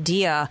like the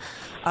idea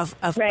of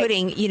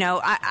putting, you know,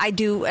 I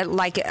do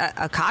like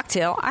a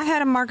cocktail. I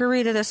had a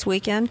margarita this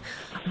weekend,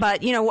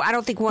 but, you know, I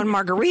don't think one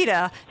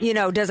margarita, you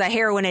know, does a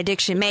heroin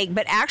addiction make.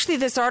 But actually,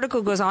 this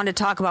article goes on to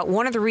talk about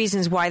one of the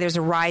reasons why there's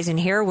a rise in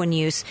heroin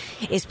use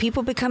is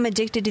people become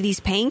addicted to these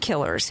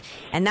painkillers.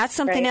 And that's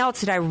something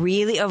else that I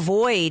really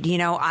avoid. You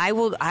know, I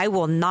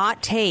will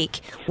not take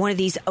one of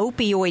these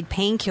opioid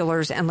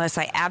painkillers unless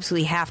I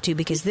absolutely have to,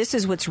 because this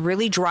is what's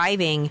really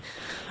driving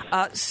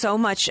so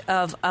much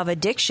of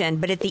addiction.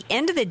 But at the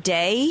end of the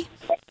day,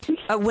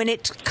 when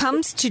it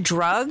comes to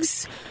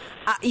drugs,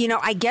 you know,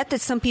 I get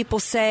that some people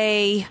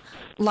say,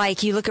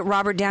 like, you look at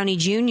Robert Downey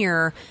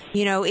Jr.,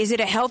 you know, is it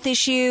a health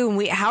issue?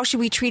 And how should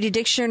we treat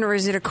addiction, or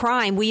is it a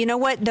crime? Well, you know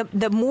what?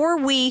 The more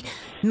we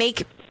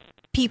make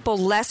people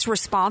less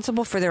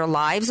responsible for their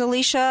lives,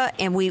 Alicia,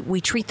 and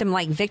we treat them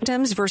like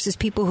victims versus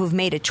people who've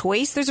made a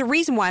choice. There's a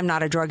reason why I'm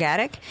not a drug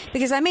addict,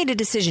 because I made a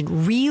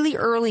decision really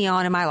early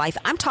on in my life.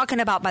 I'm talking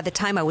about by the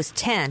time I was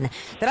 10,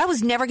 that I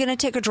was never going to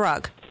take a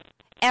drug,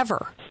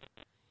 ever.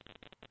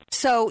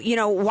 So, you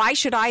know, why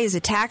should I, as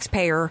a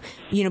taxpayer,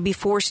 you know, be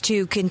forced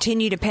to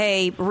continue to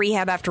pay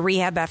rehab after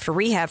rehab after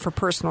rehab for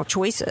personal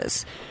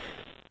choices?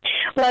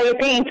 Well, you're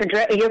paying for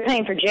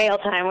jail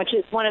time, which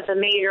is one of the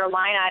major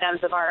line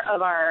items of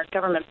our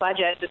government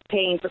budget, is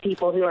paying for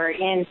people who are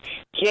in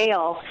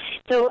jail.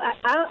 So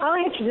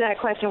I'll answer that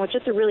question with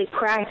just a really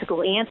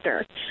practical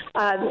answer.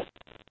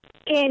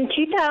 In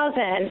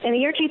the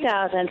year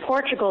 2000,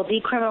 Portugal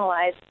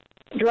decriminalized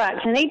drugs,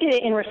 and they did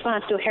it in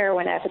response to a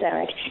heroin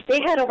epidemic. They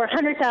had over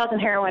 100,000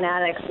 heroin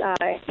addicts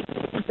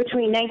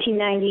between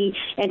 1990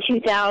 and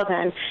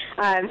 2000.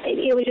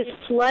 It was just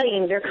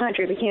flooding their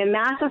country. It became a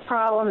massive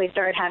problem. They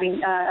started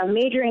having a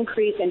major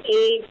increase in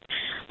AIDS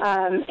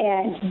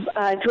and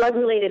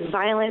drug-related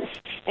violence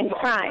and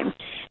crime.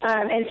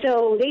 And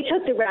so they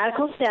took the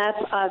radical step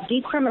of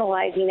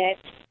decriminalizing it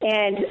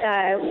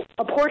and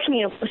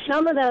apportioning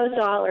some of those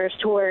dollars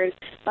towards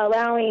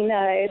allowing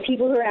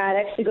people who are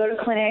addicts to go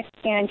to clinics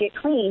and get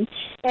clean.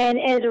 And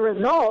as a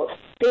result,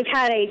 they've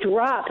had a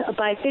drop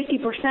by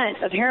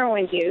 50% of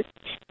heroin use,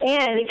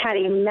 and they've had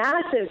a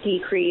massive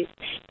decrease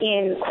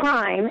in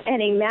crime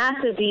and a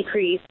massive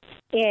decrease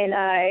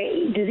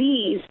in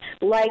disease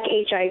like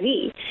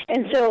HIV.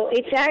 And so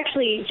it's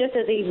actually, just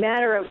as a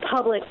matter of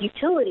public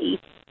utility,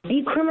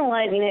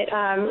 decriminalizing it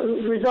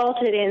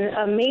resulted in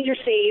a major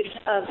save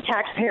of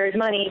taxpayers'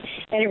 money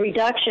and a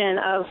reduction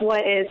of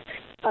what is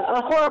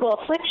a horrible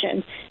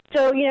affliction.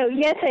 So, you know,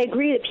 yes, I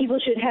agree that people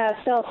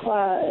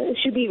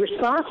should be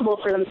responsible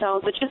for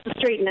themselves, but just the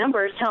straight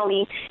numbers tell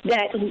me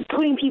that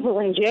putting people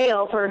in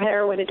jail for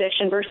heroin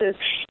addiction versus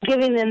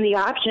giving them the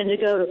option to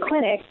go to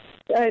clinic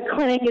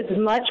is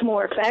much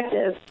more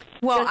effective.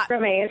 Well, just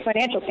from a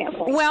financial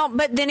standpoint. Well,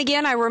 but then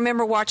again, I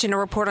remember watching a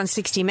report on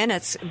 60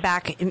 Minutes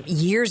back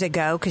years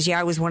ago, because,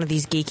 I was one of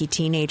these geeky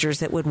teenagers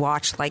that would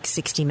watch, like,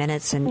 60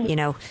 Minutes and, you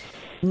know,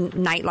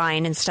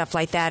 Nightline and stuff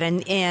like that.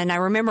 And I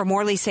remember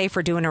Morley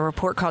Safer doing a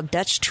report called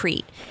Dutch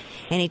Treat.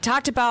 And he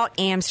talked about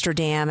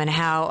Amsterdam and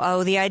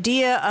how, the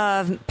idea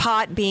of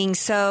pot being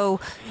so,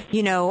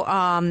 you know,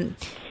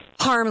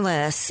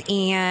 harmless,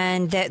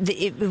 and that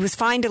it was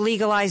fine to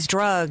legalize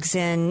drugs,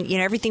 and, you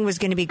know, everything was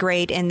going to be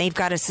great. And they've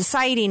got a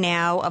society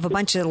now of a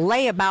bunch of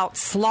layabout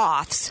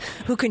sloths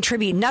who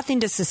contribute nothing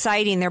to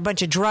society, and they're a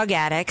bunch of drug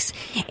addicts.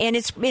 And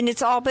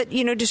it's all but,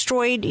 you know,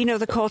 destroyed, you know,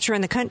 the culture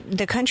and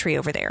the country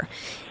over there.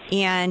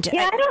 And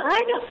yeah,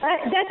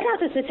 that's not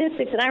the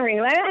statistics that I'm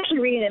reading. I'm actually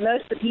reading that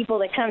most of the people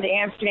that come to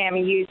Amsterdam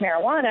and use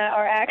marijuana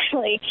are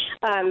actually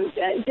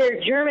they're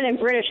German and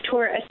British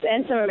tourists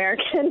and some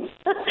Americans.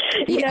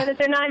 You know, that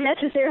they're not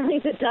necessarily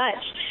the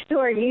Dutch who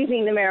are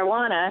using the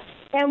marijuana.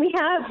 And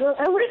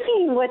we're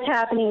seeing what's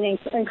happening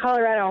in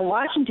Colorado and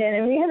Washington,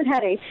 and we haven't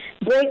had a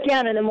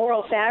breakdown in the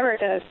moral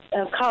fabric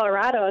of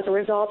Colorado as a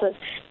result of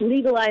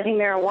legalizing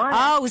marijuana.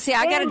 Oh, see,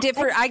 I got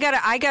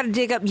to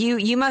dig up.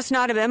 You must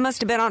not have. It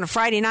must have been on a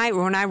Friday night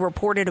when I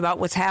reported about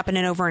what's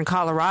happening over in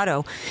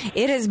Colorado.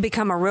 It has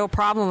become a real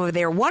problem over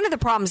there. One of the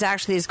problems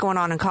actually that's going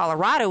on in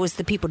Colorado is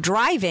the people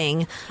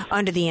driving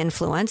under the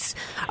influence.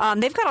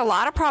 They've got a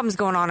lot of problems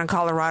going on in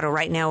Colorado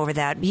right now over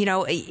that. You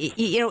know,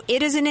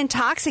 it is an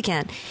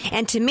intoxicant.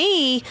 And to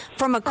me,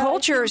 from a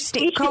culture... It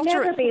should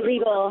never be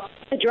legal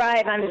to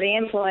drive under the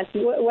influence,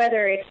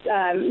 whether it's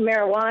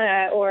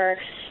marijuana or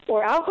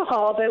or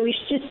alcohol, but we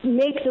should just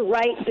make the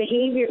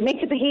behavior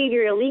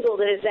illegal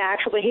that is the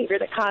actual behavior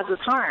that causes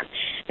harm.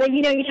 But,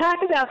 you talk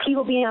about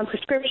people being on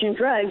prescription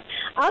drugs.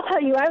 I'll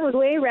tell you, I would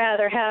way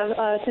rather have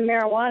some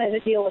marijuana to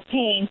deal with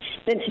pain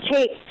than to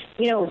take,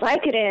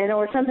 Vicodin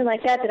or something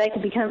like that I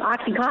could become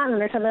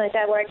OxyContin or something like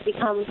that where I could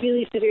become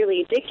really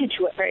severely addicted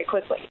to it very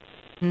quickly.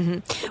 Mm-hmm.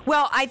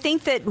 Well, I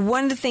think that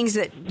one of the things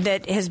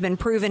that has been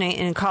proven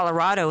in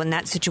Colorado in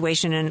that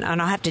situation, and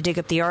I'll have to dig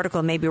up the article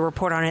and maybe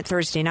report on it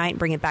Thursday night and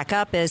bring it back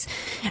up, is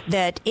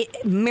that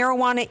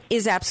marijuana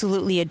is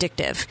absolutely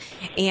addictive.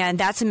 And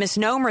that's a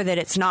misnomer that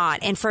it's not.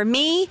 And for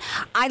me,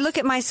 I look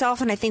at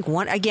myself and I think,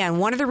 one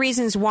of the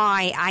reasons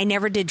why I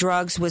never did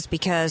drugs was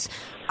because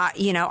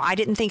I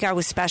didn't think I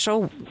was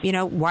special.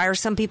 Why are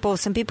some people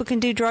can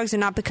do drugs and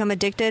not become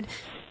addicted?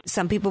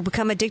 Some people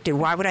become addicted.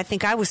 Why would I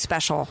think I was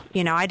special?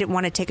 I didn't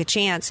want to take a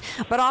chance.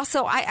 But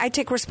also, I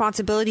take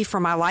responsibility for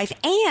my life,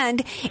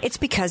 and it's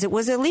because it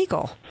was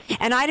illegal,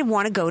 and I didn't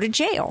want to go to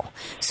jail.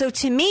 So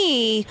to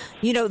me,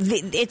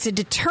 it's a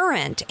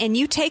deterrent, and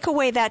you take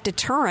away that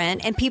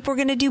deterrent, and people are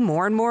going to do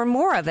more and more and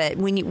more of it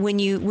when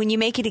you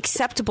make it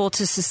acceptable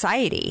to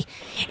society.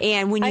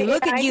 And when you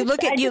look at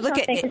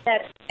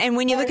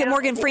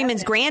Morgan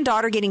Freeman's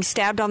granddaughter getting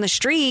stabbed on the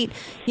street,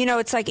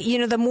 it's like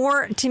the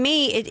more, to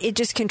me, it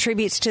just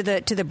contributes to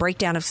the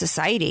breakdown of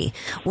society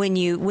when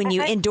you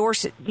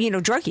endorse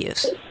drug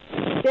use.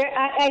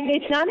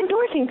 It's not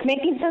endorsing.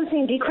 Making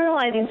something,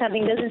 decriminalizing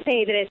something doesn't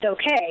say that it's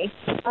okay.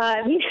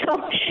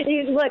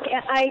 Look,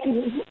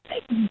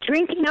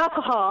 drinking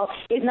alcohol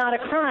is not a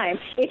crime.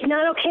 It's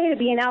not okay to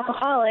be an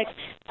alcoholic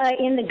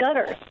in the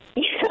gutter.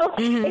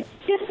 It's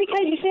just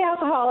because you say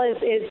alcohol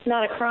is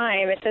not a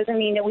crime, it doesn't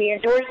mean that we are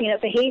endorsing a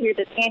behavior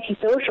that's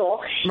antisocial,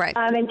 right,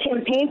 and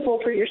painful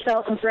for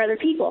yourself and for other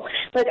people.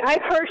 But I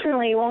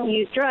personally won't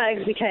use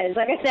drugs because,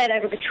 like I said,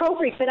 I'm a control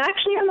freak, but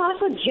actually I'm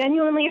also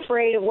genuinely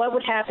afraid of what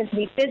would happen to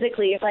me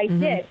physically if I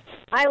did.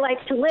 I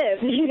like to live,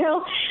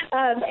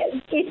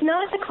 it's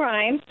not a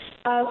crime,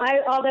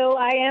 although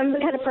I am the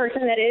kind of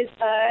person that is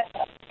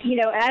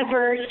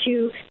adverse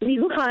to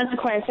legal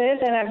consequences,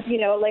 and I'm,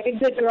 like a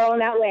good girl in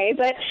that way.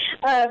 But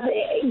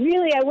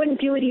really, I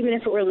wouldn't do it even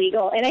if it were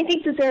legal. And I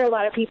think that there are a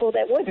lot of people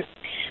that wouldn't.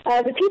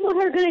 The people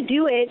who are going to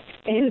do it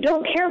and who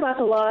don't care about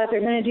the laws are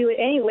going to do it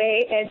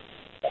anyway. And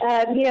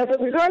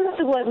but regardless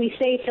of what we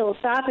say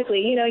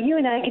philosophically, you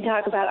and I can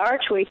talk about our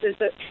choices,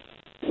 but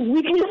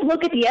we can just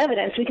look at the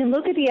evidence. We can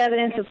look at the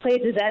evidence of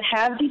places that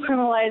have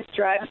decriminalized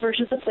drugs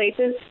versus the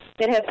places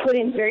that have put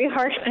in very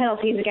harsh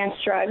penalties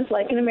against drugs,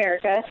 like in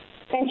America,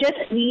 and just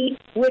see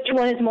which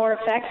one is more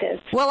effective.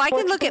 Well, I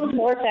can look at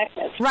more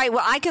effective. Right.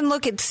 Well, I can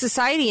look at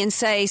society and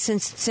say,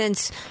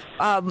 since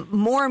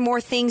more and more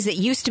things that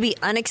used to be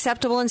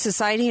unacceptable in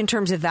society in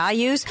terms of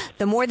values,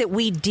 the more that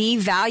we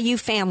devalue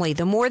family,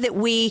 the more that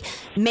we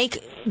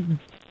make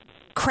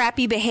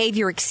crappy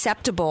behavior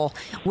acceptable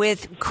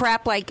with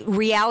crap like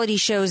reality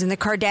shows and the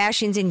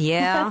Kardashians, and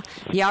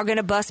y'all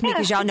gonna bust me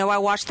because y'all know I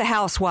watch The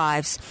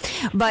Housewives.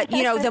 But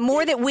the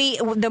more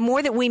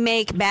that we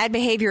make bad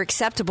behavior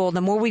acceptable, the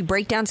more we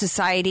break down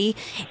society,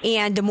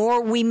 and the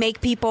more we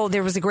make people.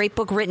 There was a great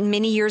book written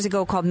many years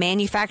ago called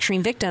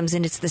Manufacturing Victims,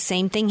 and it's the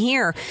same thing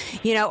here.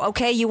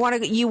 Okay, you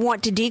want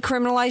to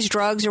decriminalize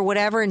drugs or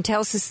whatever, and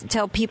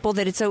tell people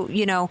that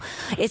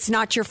it's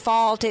not your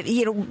fault.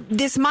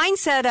 This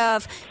mindset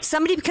of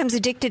somebody becomes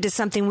addicted to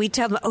something, we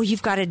tell them, oh,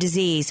 you've got a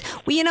disease.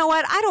 Well, you know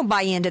what? I don't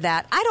buy into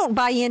that. I don't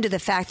buy into the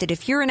fact that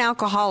if you're an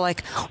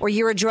alcoholic or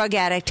you're a drug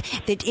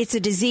addict, that it's a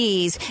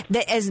disease.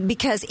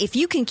 Because if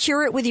you can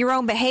cure it with your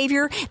own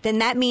behavior, then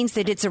that means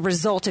that it's a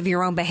result of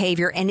your own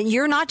behavior. And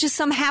you're not just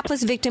some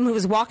hapless victim who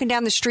was walking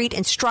down the street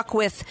and struck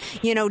with,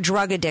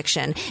 drug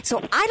addiction.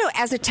 So I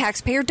as a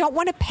taxpayer, don't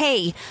want to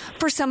pay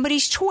for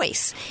somebody's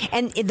choice.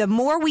 And the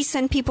more we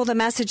send people the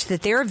message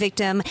that they're a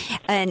victim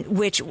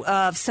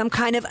of some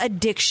kind of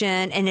addiction,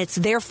 and it's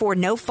therefore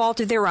no fault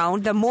of their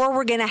own, the more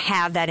we're going to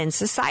have that in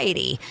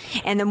society.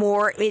 And the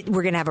more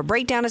we're going to have a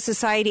breakdown of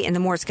society, and the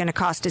more it's going to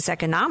cost us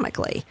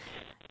economically.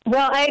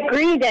 Well, I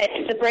agree that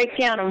the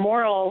breakdown of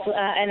morals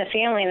in the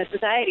family and the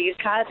society is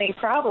causing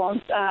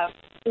problems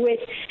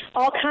with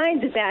all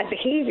kinds of bad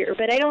behavior.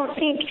 But I don't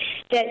think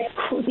that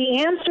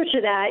the answer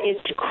to that is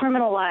to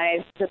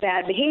criminalize the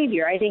bad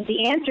behavior. I think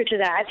the answer to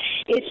that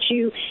is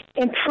to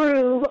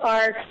improve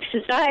our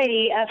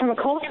society from a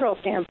cultural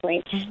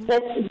standpoint.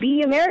 Let's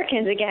be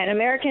Americans again,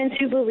 Americans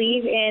who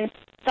believe in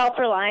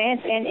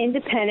self-reliance and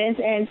independence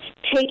and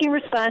taking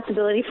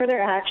responsibility for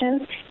their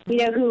actions,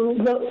 who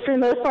for the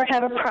most part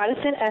have a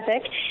Protestant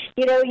ethic.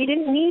 You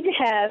didn't need to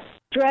have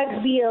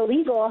drugs be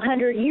illegal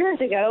 100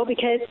 years ago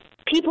because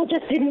people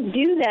just didn't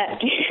do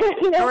that.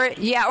 Or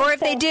if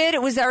they did,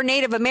 it was our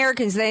Native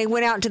Americans. They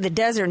went out into the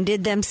desert and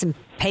did them some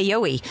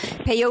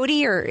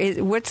Peyote,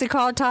 or what's it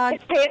called, Todd?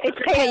 It's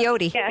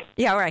peyote. Yeah.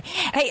 Yeah, all right.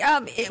 Hey,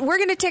 we're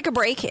going to take a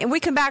break, and we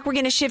come back, we're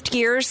going to shift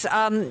gears.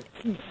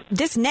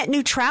 This net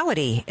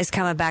neutrality is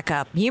coming back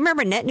up. You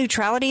remember net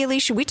neutrality,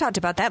 Alicia? We talked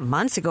about that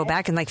months ago,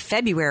 back in like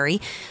February.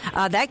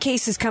 That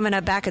case is coming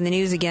up back in the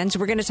news again, so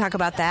we're going to talk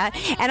about that.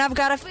 And I've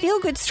got a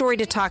feel-good story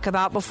to talk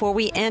about before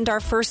we end our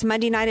first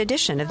Monday night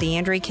edition of the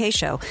Andrea Kaye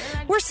Show.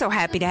 We're so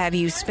happy to have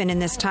you spending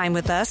this time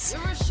with us.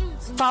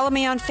 Follow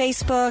me on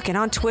Facebook and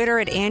on Twitter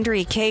at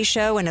Andrea Kaye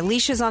Show, and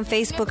Alicia's on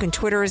Facebook and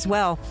Twitter as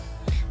well.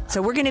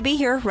 So we're going to be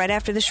here right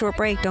after the short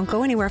break. Don't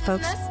go anywhere,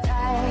 folks.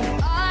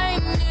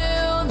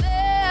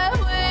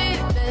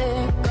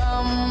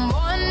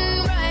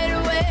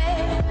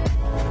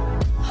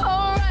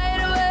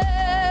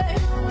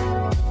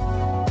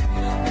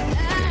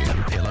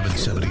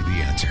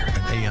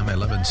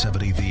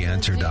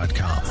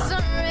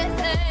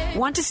 AM1170theanswer.com.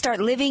 Want to start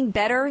living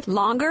better,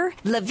 longer?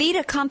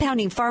 Levita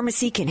Compounding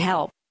Pharmacy can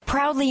help.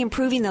 Proudly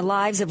improving the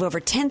lives of over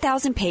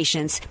 10,000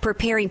 patients,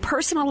 preparing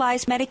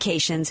personalized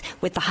medications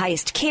with the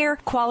highest care,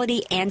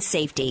 quality, and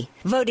safety.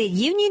 Voted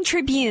Union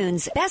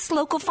Tribune's best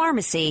local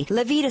pharmacy,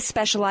 Levita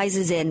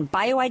specializes in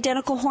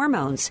bioidentical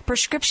hormones,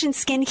 prescription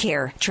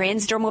skincare,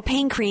 transdermal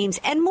pain creams,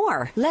 and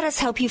more. Let us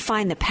help you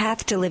find the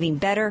path to living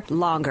better,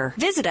 longer.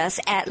 Visit us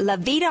at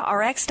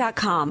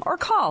LevitaRx.com or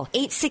call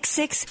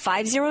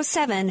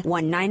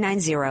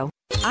 866-507-1990.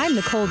 I'm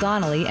Nicole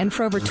Donnelly, and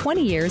for over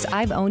 20 years,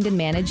 I've owned and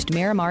managed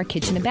Miramar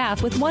Kitchen and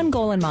Bath with one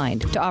goal in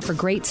mind, to offer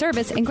great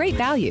service and great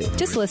value.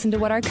 Just listen to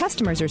what our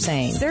customers are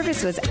saying.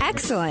 Service was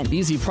excellent.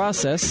 Easy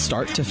process,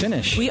 start to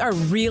finish. We are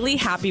really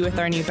happy with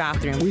our new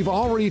bathroom. We've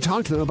already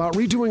talked to them about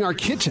redoing our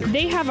kitchen.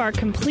 They have our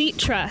complete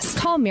trust.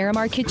 Call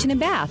Miramar Kitchen and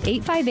Bath,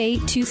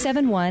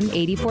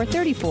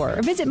 858-271-8434,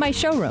 or visit my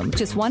showroom,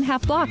 just one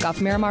half block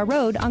off Miramar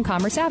Road on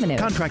Commerce Avenue.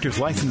 Contractors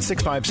license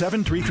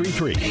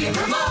 657-333.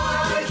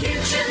 Miramar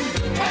Kitchen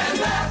and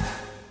Bath.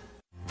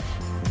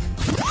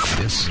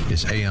 This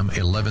is AM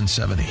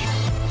 1170.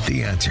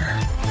 The Answer.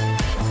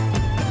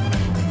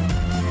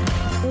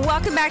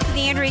 Welcome back to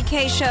the Andrea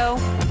Kaye Show.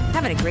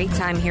 Having a great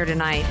time here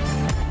tonight.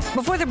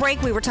 Before the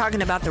break, we were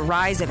talking about the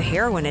rise of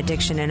heroin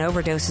addiction and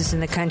overdoses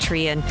in the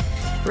country, and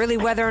really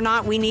whether or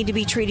not we need to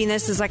be treating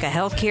this as like a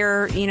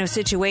healthcare,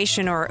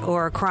 situation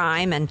or a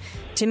crime. And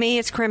to me,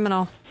 it's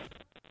criminal.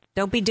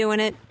 Don't be doing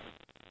it.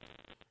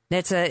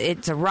 It's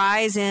a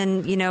rise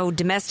in,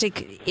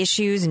 domestic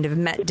issues and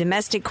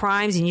domestic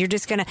crimes, and you're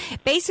just going to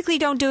basically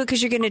don't do it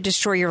because you're going to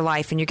destroy your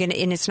life, and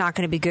it's not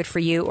going to be good for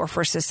you or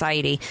for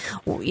society.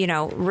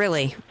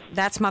 Really,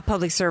 that's my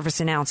public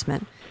service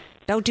announcement.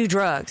 Don't do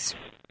drugs.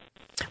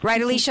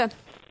 Right, Alicia?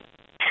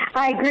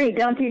 I agree.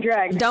 Don't do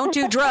drugs. Don't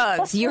do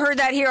drugs. You heard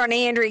that here on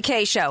the Andrea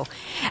Kaye Show.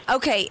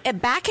 Okay,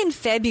 back in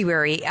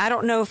February, I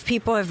don't know if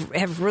people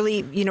have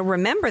really,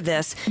 remember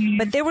this,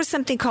 but there was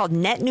something called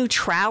net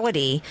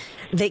neutrality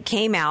that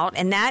came out,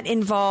 and that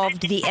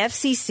involved the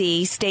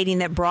FCC stating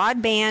that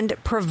broadband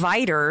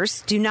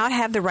providers do not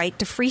have the right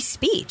to free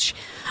speech,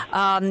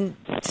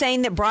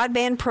 saying that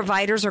broadband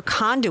providers are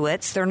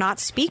conduits, they're not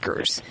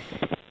speakers.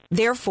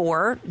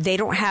 Therefore, they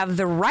don't have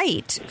the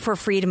right for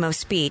freedom of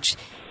speech,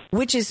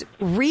 which is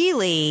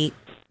really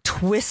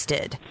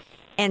twisted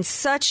and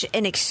such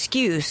an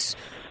excuse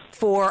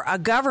for a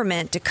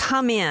government to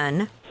come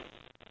in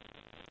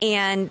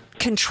and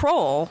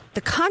control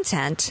the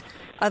content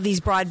of these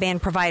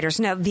broadband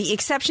providers. Now, the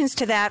exceptions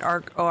to that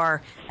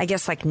are I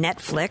guess, like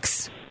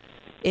Netflix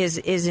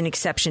is an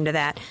exception to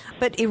that.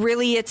 But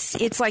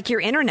it's like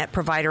your internet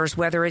providers,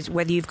 whether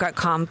you've got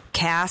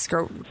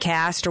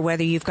Comcast or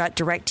whether you've got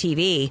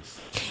DirecTV.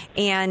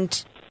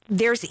 And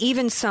there's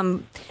even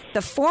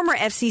the former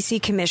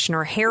FCC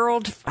commissioner,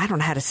 Harold, I don't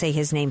know how to say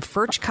his name,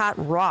 Furchtgott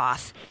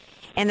Roth,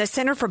 and the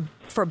Center for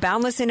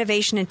Boundless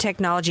Innovation and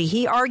Technology,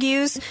 he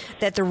argues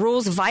that the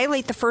rules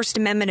violate the First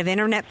Amendment of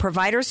internet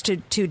providers to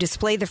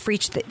display the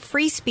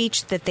free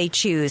speech that they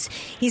choose.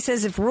 He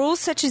says if rules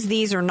such as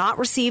these are not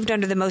received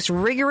under the most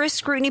rigorous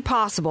scrutiny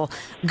possible,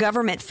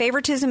 government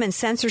favoritism and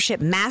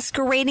censorship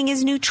masquerading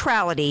as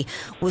neutrality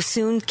will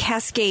soon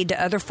cascade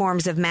to other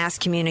forms of mass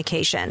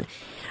communication.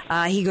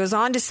 He goes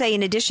on to say,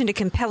 in addition to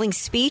compelling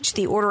speech,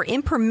 the order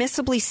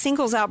impermissibly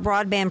singles out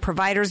broadband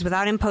providers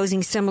without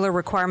imposing similar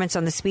requirements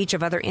on the speech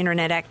of other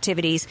internet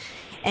activities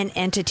and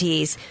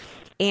entities.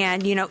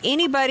 And,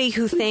 anybody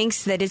who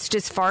thinks that it's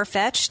just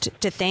far-fetched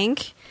to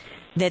think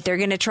that they're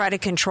going to try to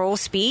control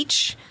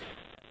speech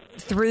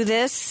through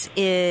this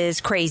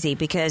is crazy,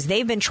 because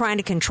they've been trying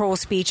to control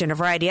speech in a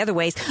variety of other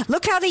ways.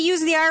 Look how they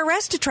use the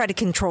IRS to try to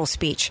control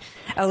speech.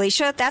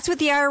 Alicia, that's what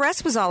the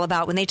IRS was all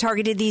about when they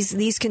targeted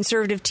these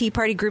conservative Tea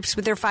Party groups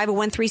with their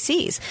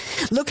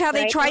 501(c)(3)s. Look how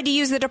they tried to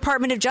use the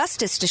Department of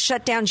Justice to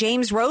shut down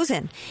James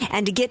Rosen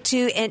and to get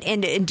to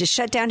and to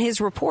shut down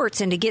his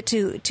reports and to get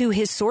to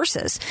his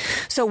sources.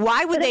 So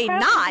why would they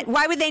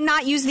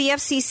not use the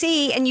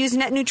FCC and use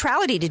net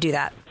neutrality to do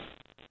that?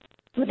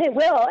 They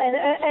will,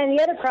 and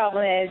the other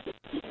problem is,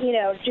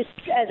 just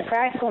as a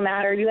practical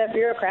matter, you have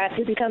bureaucrats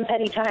who become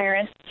petty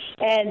tyrants,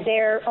 and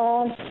their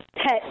own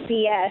pet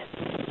BS,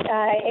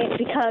 it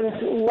becomes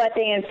what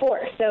they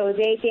enforce. So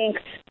they think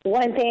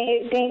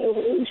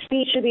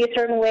speech should be a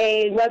certain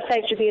way,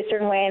 websites should be a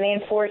certain way, and they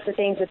enforce the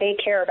things that they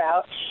care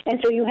about. And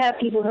so you have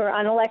people who are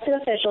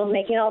unelected officials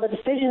making all the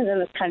decisions in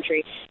this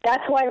country.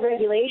 That's why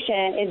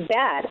regulation is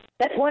bad.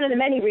 That's one of the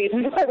many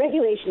reasons why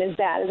regulation is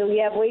bad, is that we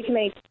have way too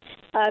many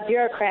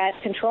bureaucrats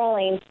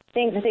controlling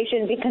things that they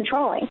shouldn't be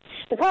controlling.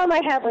 The problem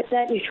I have with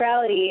net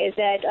neutrality is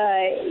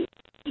that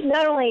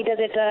not only does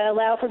it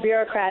allow for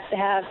bureaucrats to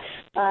have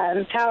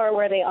power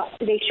where they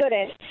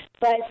shouldn't,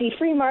 but the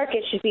free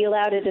market should be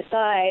allowed to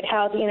decide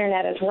how the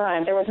Internet is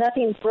run. There was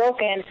nothing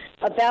broken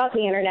about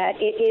the Internet.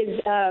 It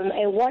is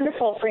a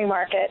wonderful free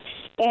market.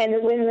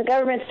 And when the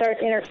government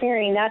starts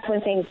interfering, that's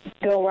when things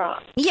go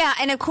wrong. Yeah,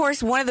 and of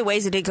course, one of the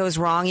ways that it goes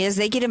wrong is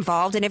they get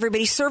involved and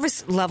everybody's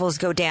service levels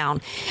go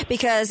down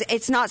because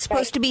it's not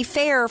supposed to be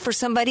fair for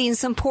somebody in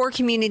some poor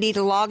community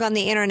to log on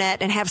the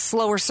Internet and have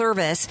slower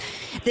service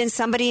than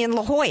somebody in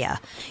La Jolla.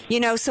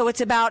 So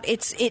it's about,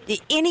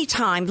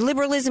 anytime,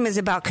 liberalism is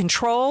about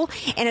control,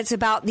 and it's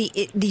about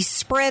the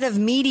spread of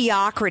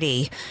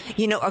mediocrity,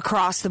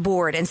 across the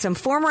board. And some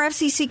former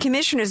FCC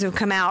commissioners have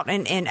come out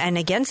and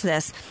against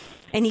this.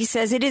 And he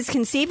says, it is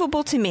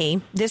conceivable to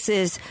me, this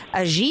is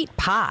Ajit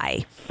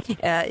Pai,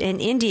 an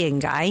Indian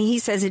guy. He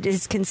says, it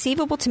is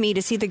conceivable to me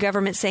to see the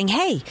government saying,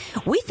 hey,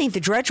 we think the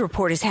Drudge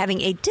Report is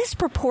having a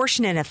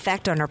disproportionate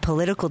effect on our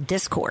political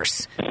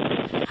discourse.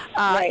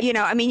 Right.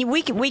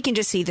 We can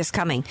just see this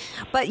coming.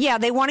 But, yeah,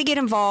 they want to get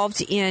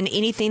involved in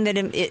anything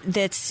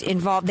that's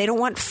involved. They don't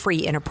want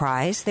free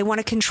enterprise. They want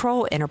to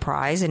control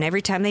enterprise. And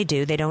every time they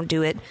do, they don't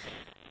do it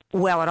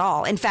well at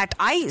all. In fact,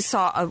 I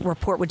saw a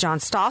report with John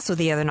Stossel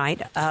the other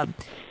night, a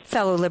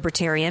fellow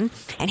libertarian,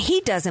 and he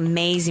does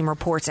amazing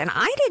reports. And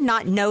I did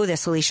not know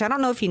this, Alicia. I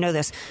don't know if you know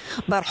this,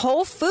 but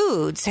Whole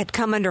Foods had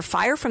come under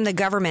fire from the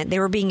government. They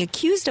were being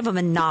accused of a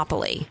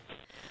monopoly.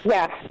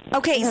 Yeah.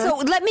 Okay, so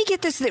let me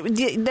get this.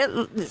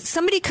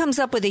 Somebody comes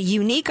up with a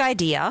unique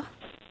idea,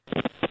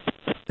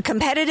 a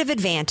competitive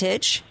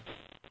advantage.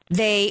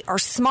 They are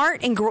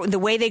smart in the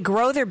way they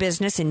grow their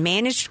business and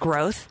managed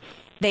growth.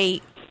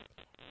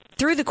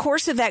 Through the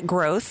course of that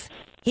growth,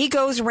 he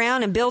goes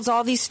around and builds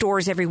all these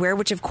stores everywhere,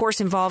 which, of course,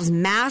 involves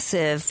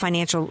massive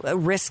financial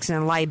risks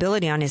and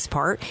liability on his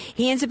part.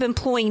 He ends up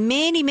employing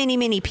many, many,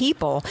 many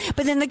people.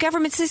 But then the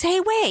government says, hey,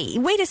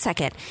 wait a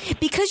second.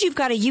 Because you've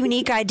got a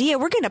unique idea,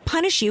 we're going to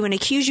punish you and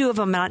accuse you of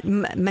a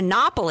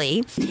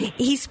monopoly.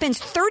 He spends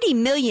 $30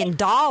 million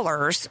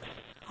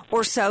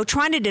or so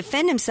trying to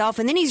defend himself,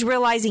 and then he's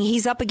realizing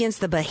he's up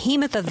against the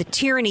behemoth of the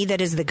tyranny that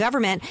is the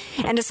government,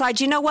 and decides,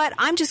 you know what,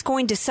 I'm just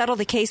going to settle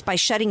the case by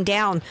shutting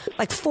down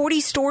like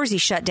 40 stores he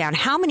shut down.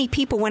 How many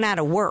people went out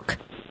of work?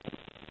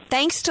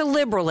 Thanks to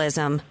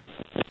liberalism,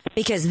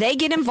 because they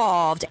get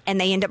involved and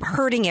they end up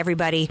hurting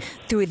everybody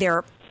through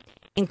their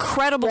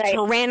incredible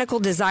tyrannical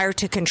desire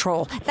to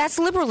control. That's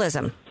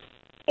liberalism.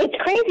 It's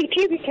crazy,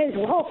 too, because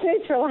Whole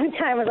Foods for a long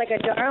time was like a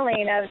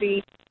darling of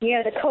the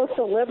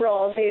coastal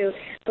liberals who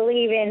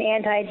believe in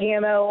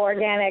anti-GMO,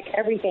 organic,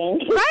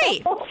 everything. Right.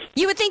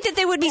 You would think that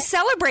they would be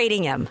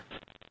celebrating him.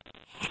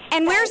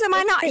 And where's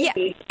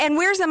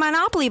the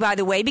monopoly, by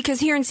the way? Because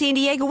here in San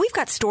Diego, we've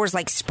got stores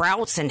like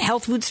Sprouts and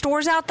health food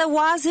stores out the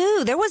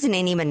wazoo. There wasn't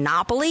any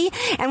monopoly.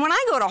 And when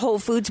I go to Whole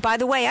Foods, by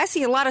the way, I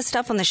see a lot of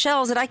stuff on the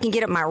shelves that I can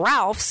get at my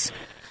Ralph's.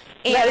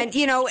 And,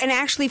 and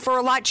actually for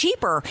a lot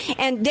cheaper.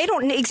 And they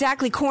don't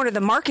exactly corner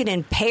the market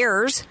in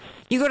pairs.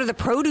 You go to the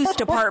produce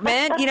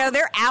department,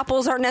 their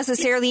apples aren't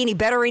necessarily any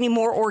better, any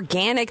more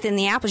organic than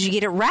the apples you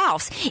get at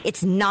Ralph's.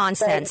 It's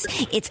nonsense.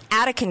 Right. It's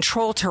out of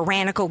control,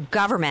 tyrannical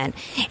government.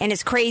 And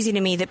it's crazy to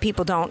me that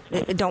people don't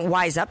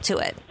wise up to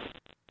it.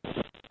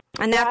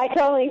 And I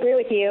totally agree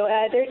with you.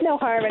 There's no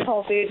harm in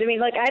Whole Foods. I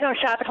mean, I don't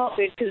shop at Whole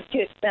Foods because it's too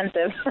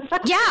expensive.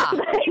 Yeah.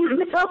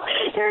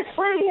 There's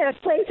plenty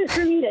of places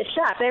for me to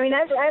shop. I mean,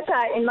 I've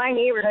got in my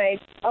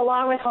neighborhood,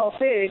 along with Whole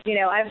Foods,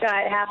 I've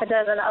got half a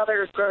dozen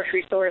other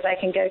grocery stores I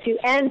can go to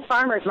and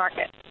farmers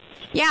markets.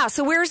 Yeah,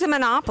 so where's the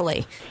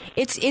monopoly?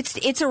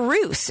 It's a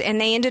ruse, and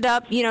they ended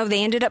up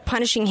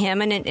punishing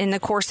him, and in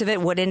the course of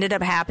it, what ended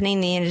up happening,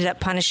 they ended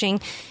up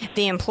punishing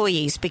the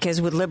employees,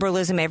 because with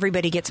liberalism,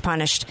 everybody gets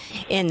punished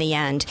in the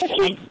end.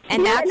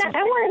 And that's...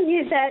 I want to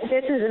use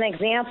this as an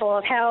example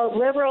of how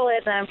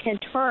liberalism can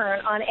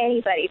turn on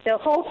anybody. So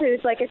Whole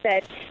Foods, like I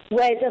said,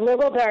 was a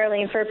liberal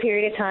darling for a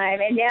period of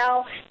time, and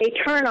now they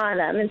turn on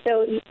them, and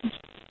so...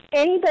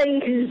 Anybody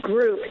whose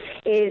group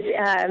is,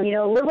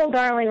 liberal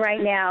darling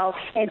right now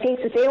and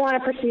thinks that they want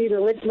to pursue the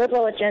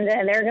liberal agenda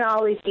and they're going to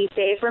always be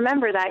safe,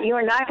 remember that. You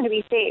are not going to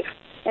be safe.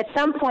 at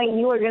some point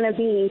you are going to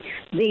be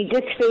the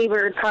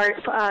disfavored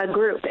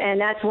group, and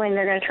that's when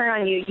they're going to turn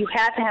on you. You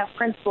have to have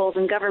principles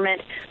in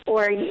government,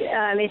 or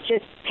it's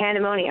just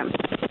pandemonium.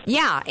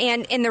 Yeah,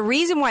 and the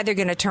reason why they're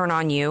going to turn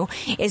on you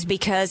is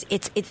because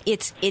it's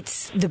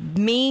the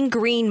mean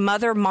green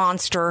mother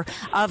monster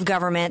of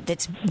government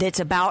that's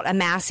about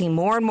amassing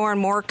more and more and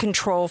more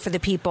control for the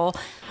people.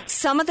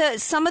 Some of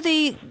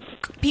the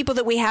people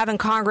that we have in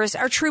Congress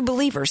are true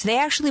believers. They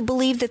actually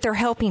believe that they're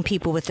helping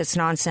people with this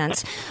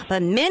nonsense.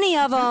 But many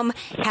of them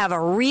have a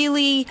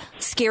really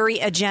scary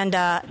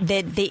agenda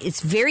that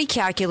it's very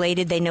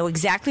calculated. They know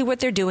exactly what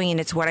they're doing, and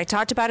it's what I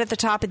talked about at the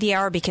top of the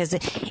hour, because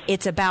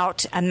it's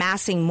about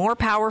amassing more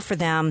power for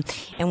them.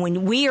 And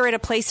when we are at a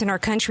place in our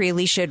country,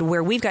 Alicia,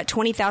 where we've got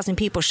 20,000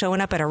 people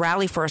showing up at a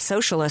rally for a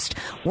socialist,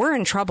 we're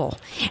in trouble.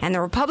 And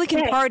the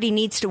Republican Party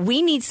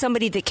we need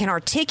somebody that can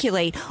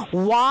articulate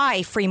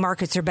why free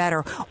markets are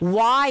better,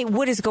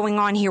 what is going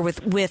on here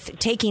with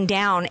taking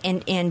down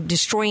and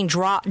destroying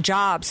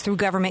jobs through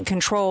government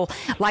control,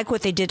 like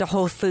what they did to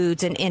Whole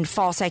Foods and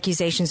false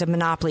accusations of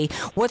monopoly,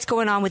 what's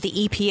going on with the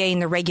EPA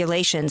and the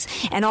regulations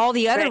and all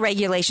the other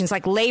regulations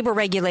like labor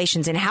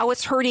regulations, and how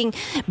it's hurting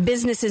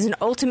businesses and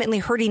ultimately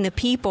hurting the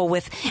people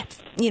with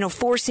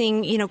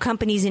forcing,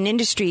 companies and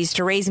industries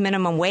to raise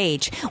minimum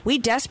wage. We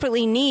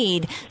desperately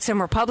need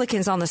some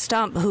Republicans on the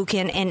stump who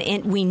can,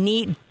 and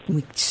we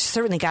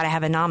certainly got to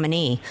have a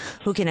nominee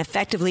who can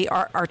effectively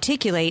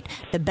articulate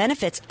the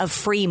benefits of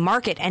free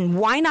market. And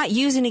why not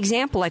use an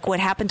example like what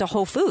happened to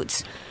Whole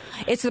Foods?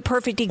 It's the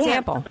perfect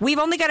example. We've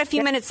only got a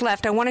few minutes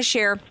left. I want to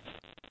share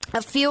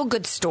a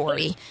feel-good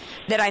story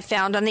that I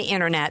found on the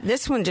internet.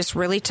 This one just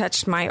really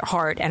touched my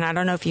heart, and I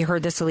don't know if you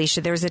heard this,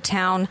 Alicia. There's a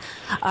town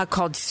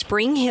called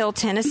Spring Hill,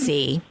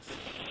 Tennessee,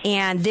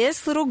 and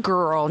this little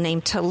girl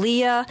named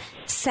Talia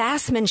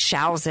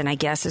Sassman-Schausen, I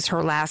guess is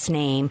her last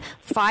name,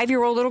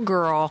 5-year-old little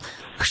girl.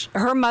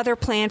 Her mother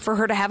planned for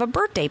her to have a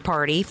birthday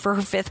party for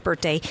her 5th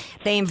birthday.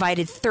 They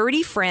invited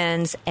 30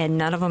 friends, and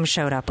none of them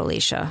showed up,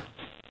 Alicia.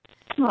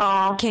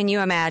 Aww. Can you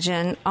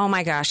imagine? Oh,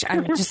 my gosh.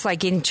 I'm just like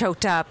getting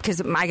choked up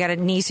because I got a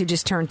niece who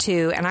just turned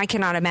 2, and I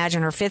cannot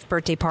imagine her 5th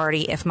birthday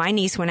party if my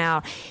niece went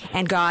out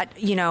and got,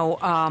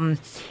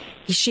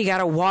 she got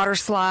a water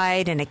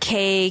slide and a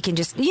cake and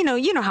just, you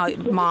know how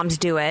moms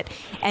do it,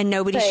 and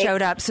nobody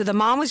showed up. So the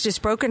mom was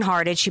just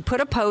brokenhearted. She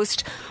put a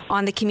post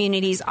on the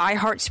community's I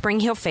Heart Spring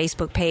Hill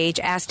Facebook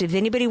page, asked if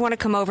anybody want to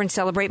come over and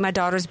celebrate my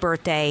daughter's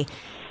birthday.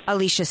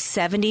 Alicia,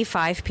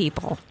 75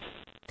 people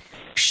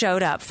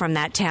showed up from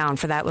that town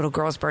for that little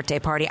girl's birthday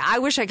party. I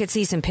wish I could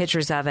see some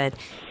pictures of it,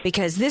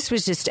 because this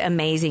was just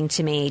amazing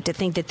to me to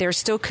think that there's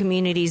still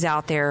communities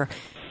out there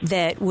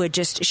that would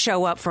just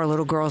show up for a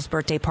little girl's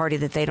birthday party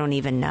that they don't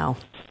even know.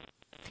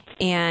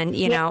 And,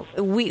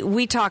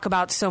 we talk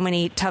about so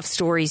many tough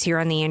stories here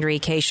on the Andrea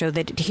Kaye Show,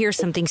 that to hear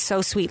something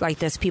so sweet like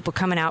this, people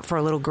coming out for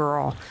a little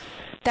girl,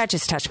 that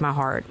just touched my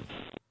heart.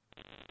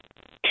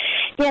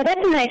 Yeah,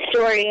 that's a nice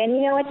story. And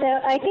you know what, though?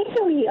 I think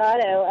that we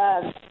ought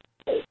to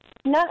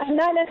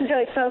not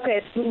necessarily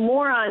focus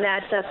more on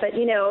that stuff, but,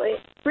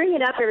 bring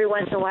it up every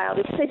once in a while,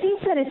 because I think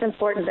that it's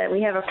important that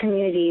we have our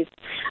communities,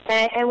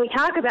 and we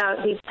talk about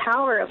the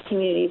power of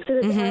communities,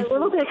 because a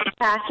little bit of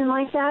compassion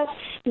like that,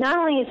 not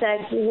only is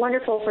that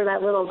wonderful for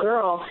that little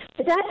girl,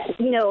 but that's,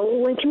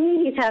 when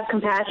communities have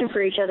compassion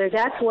for each other,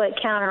 that's what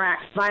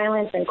counteracts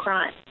violence and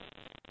crime.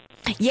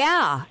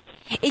 Yeah.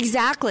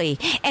 Exactly.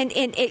 And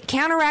it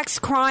counteracts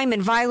crime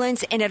and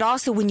violence. And it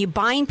also, when you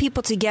bind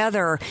people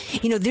together,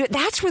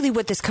 that's really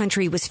what this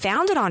country was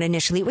founded on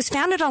initially. It was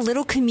founded on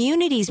little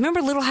communities.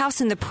 Remember Little House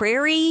on the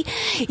Prairie?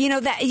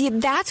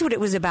 That's what it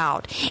was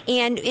about.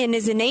 And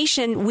as a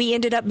nation, we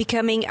ended up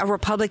becoming a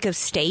republic of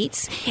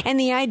states. And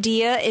the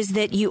idea is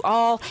that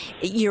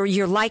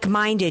you're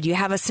like-minded. You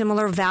have a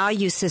similar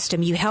value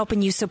system. You help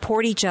and you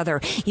support each other.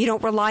 You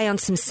don't rely on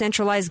some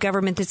centralized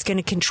government that's going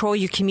to control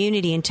your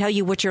community and tell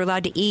you what you're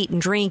allowed to eat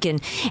and drink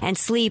and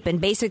sleep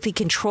and basically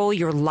control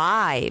your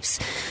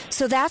lives.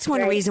 So that's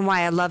one reason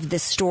why I love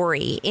this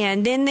story.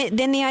 And then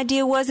the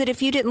idea was that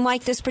if you didn't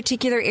like this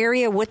particular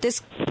area, what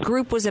this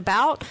group was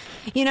about,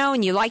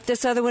 and you like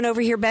this other one over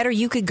here better,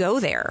 you could go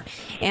there.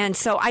 And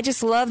so I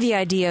just love the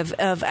idea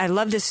of I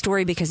love this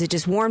story because it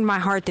just warmed my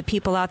heart that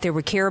people out there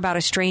would care about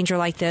a stranger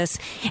like this,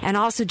 and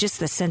also just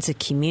the sense of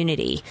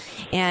community.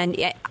 And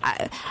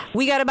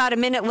we got about a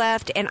minute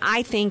left, and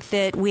I think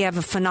that we have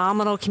a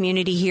phenomenal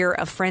community here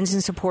of friends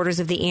and supporters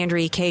of the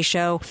Andrea Kaye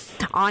Show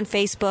on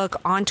Facebook,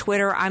 on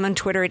Twitter. I'm on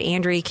Twitter at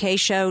Andrea Kaye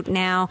Show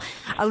now.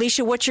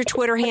 Alicia, what's your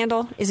Twitter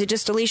handle? Is it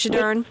just Alicia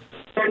Dern?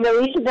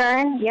 Alicia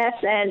Dern, yes,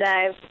 and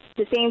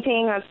the same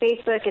thing on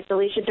Facebook. It's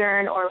Alicia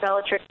Dern or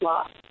Bellatrix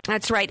Law.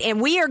 That's right.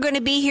 And we are going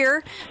to be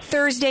here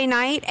Thursday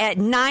night at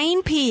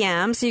 9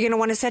 p.m. So you're going to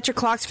want to set your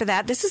clocks for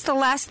that. This is the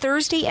last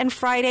Thursday and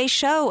Friday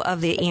show of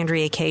the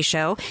Andrea Kaye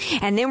Show.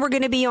 And then we're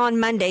going to be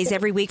on Mondays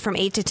every week from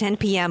 8 to 10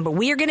 p.m. But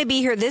we are going to be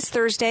here this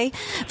Thursday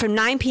from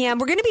 9 p.m.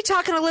 We're going to be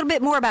talking a little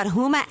bit more about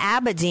Huma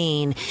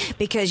Abedin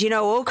because,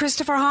 old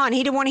Christopher Hahn,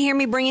 he didn't want to hear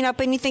me bringing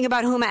up anything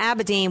about Huma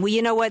Abedin. Well,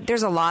 you know what?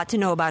 There's a lot to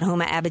know about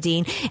Huma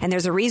Abedin. And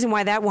there's a reason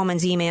why that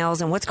woman's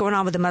emails and what's going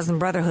on with the Muslim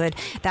Brotherhood.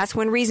 That's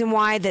one reason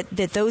why that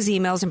those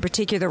emails in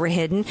particular were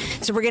hidden.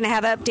 So we're going to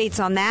have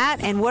updates on that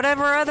and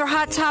whatever other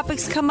hot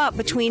topics come up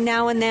between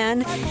now and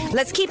then.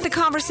 Let's keep the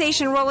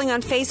conversation rolling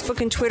on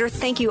Facebook and Twitter.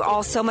 Thank you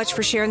all so much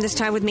for sharing this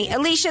time with me.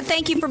 Alicia,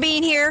 thank you for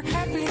being here.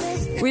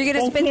 We're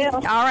going to spend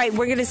all right,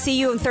 we're going to see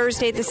you on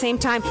Thursday at the same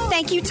time.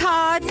 Thank you,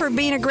 Todd, for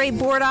being a great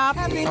board op.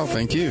 Oh,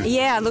 thank you.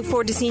 Yeah, I look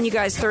forward to seeing you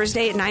guys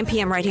Thursday at 9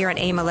 p.m. right here on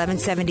AM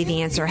 1170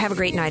 The Answer. Have a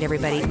great night,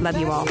 everybody. Love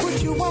you all.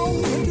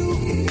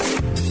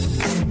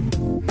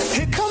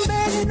 Here come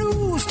bad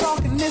news,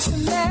 talking this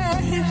and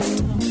that.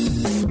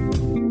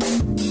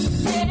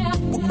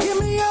 Well, give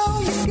me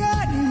all you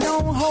got and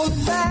don't hold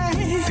it back.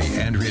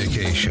 The Andrea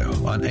Kaye Show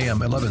on AM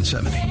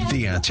 1170.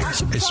 The Answer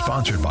is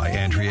sponsored by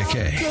Andrea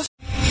Kaye.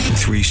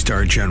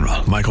 3-star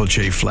General Michael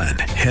J. Flynn,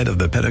 head of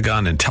the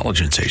Pentagon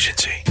Intelligence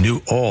Agency,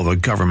 knew all the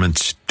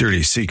government's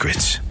dirty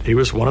secrets. He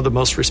was one of the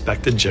most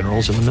respected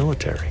generals in the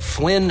military.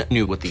 Flynn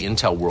knew what the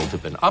intel world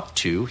had been up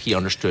to. He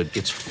understood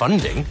its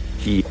funding.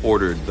 He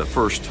ordered the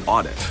first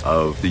audit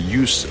of the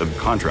use of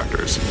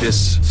contractors.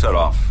 This set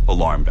off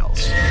alarm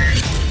bells.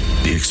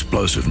 The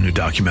explosive new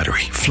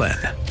documentary, Flynn,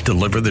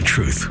 Deliver the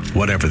Truth,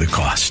 Whatever the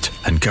Cost,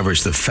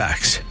 uncovers the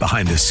facts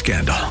behind this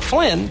scandal.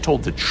 Flynn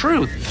told the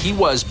truth. He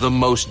was the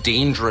most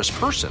dangerous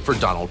person for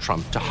Donald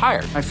Trump to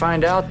hire. I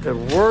find out the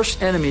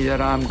worst enemy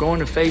that I'm going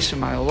to face in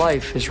my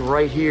life is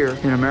right here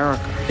in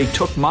America. They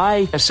took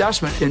my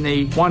assessment and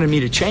they wanted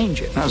me to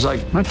change it. And I was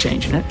like, I'm not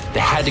changing it. They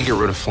had to get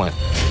rid of Flynn.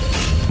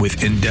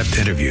 With in-depth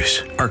interviews,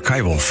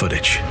 archival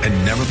footage,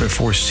 and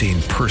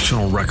never-before-seen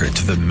personal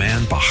records of the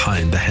man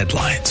behind the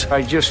headlines.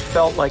 I just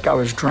felt like I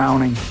was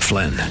drowning.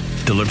 Flynn,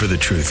 Deliver the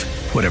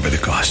Truth, Whatever the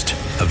Cost.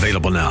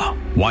 Available now.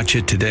 Watch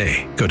it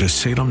today. Go to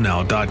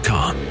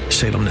salemnow.com.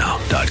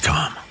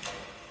 salemnow.com.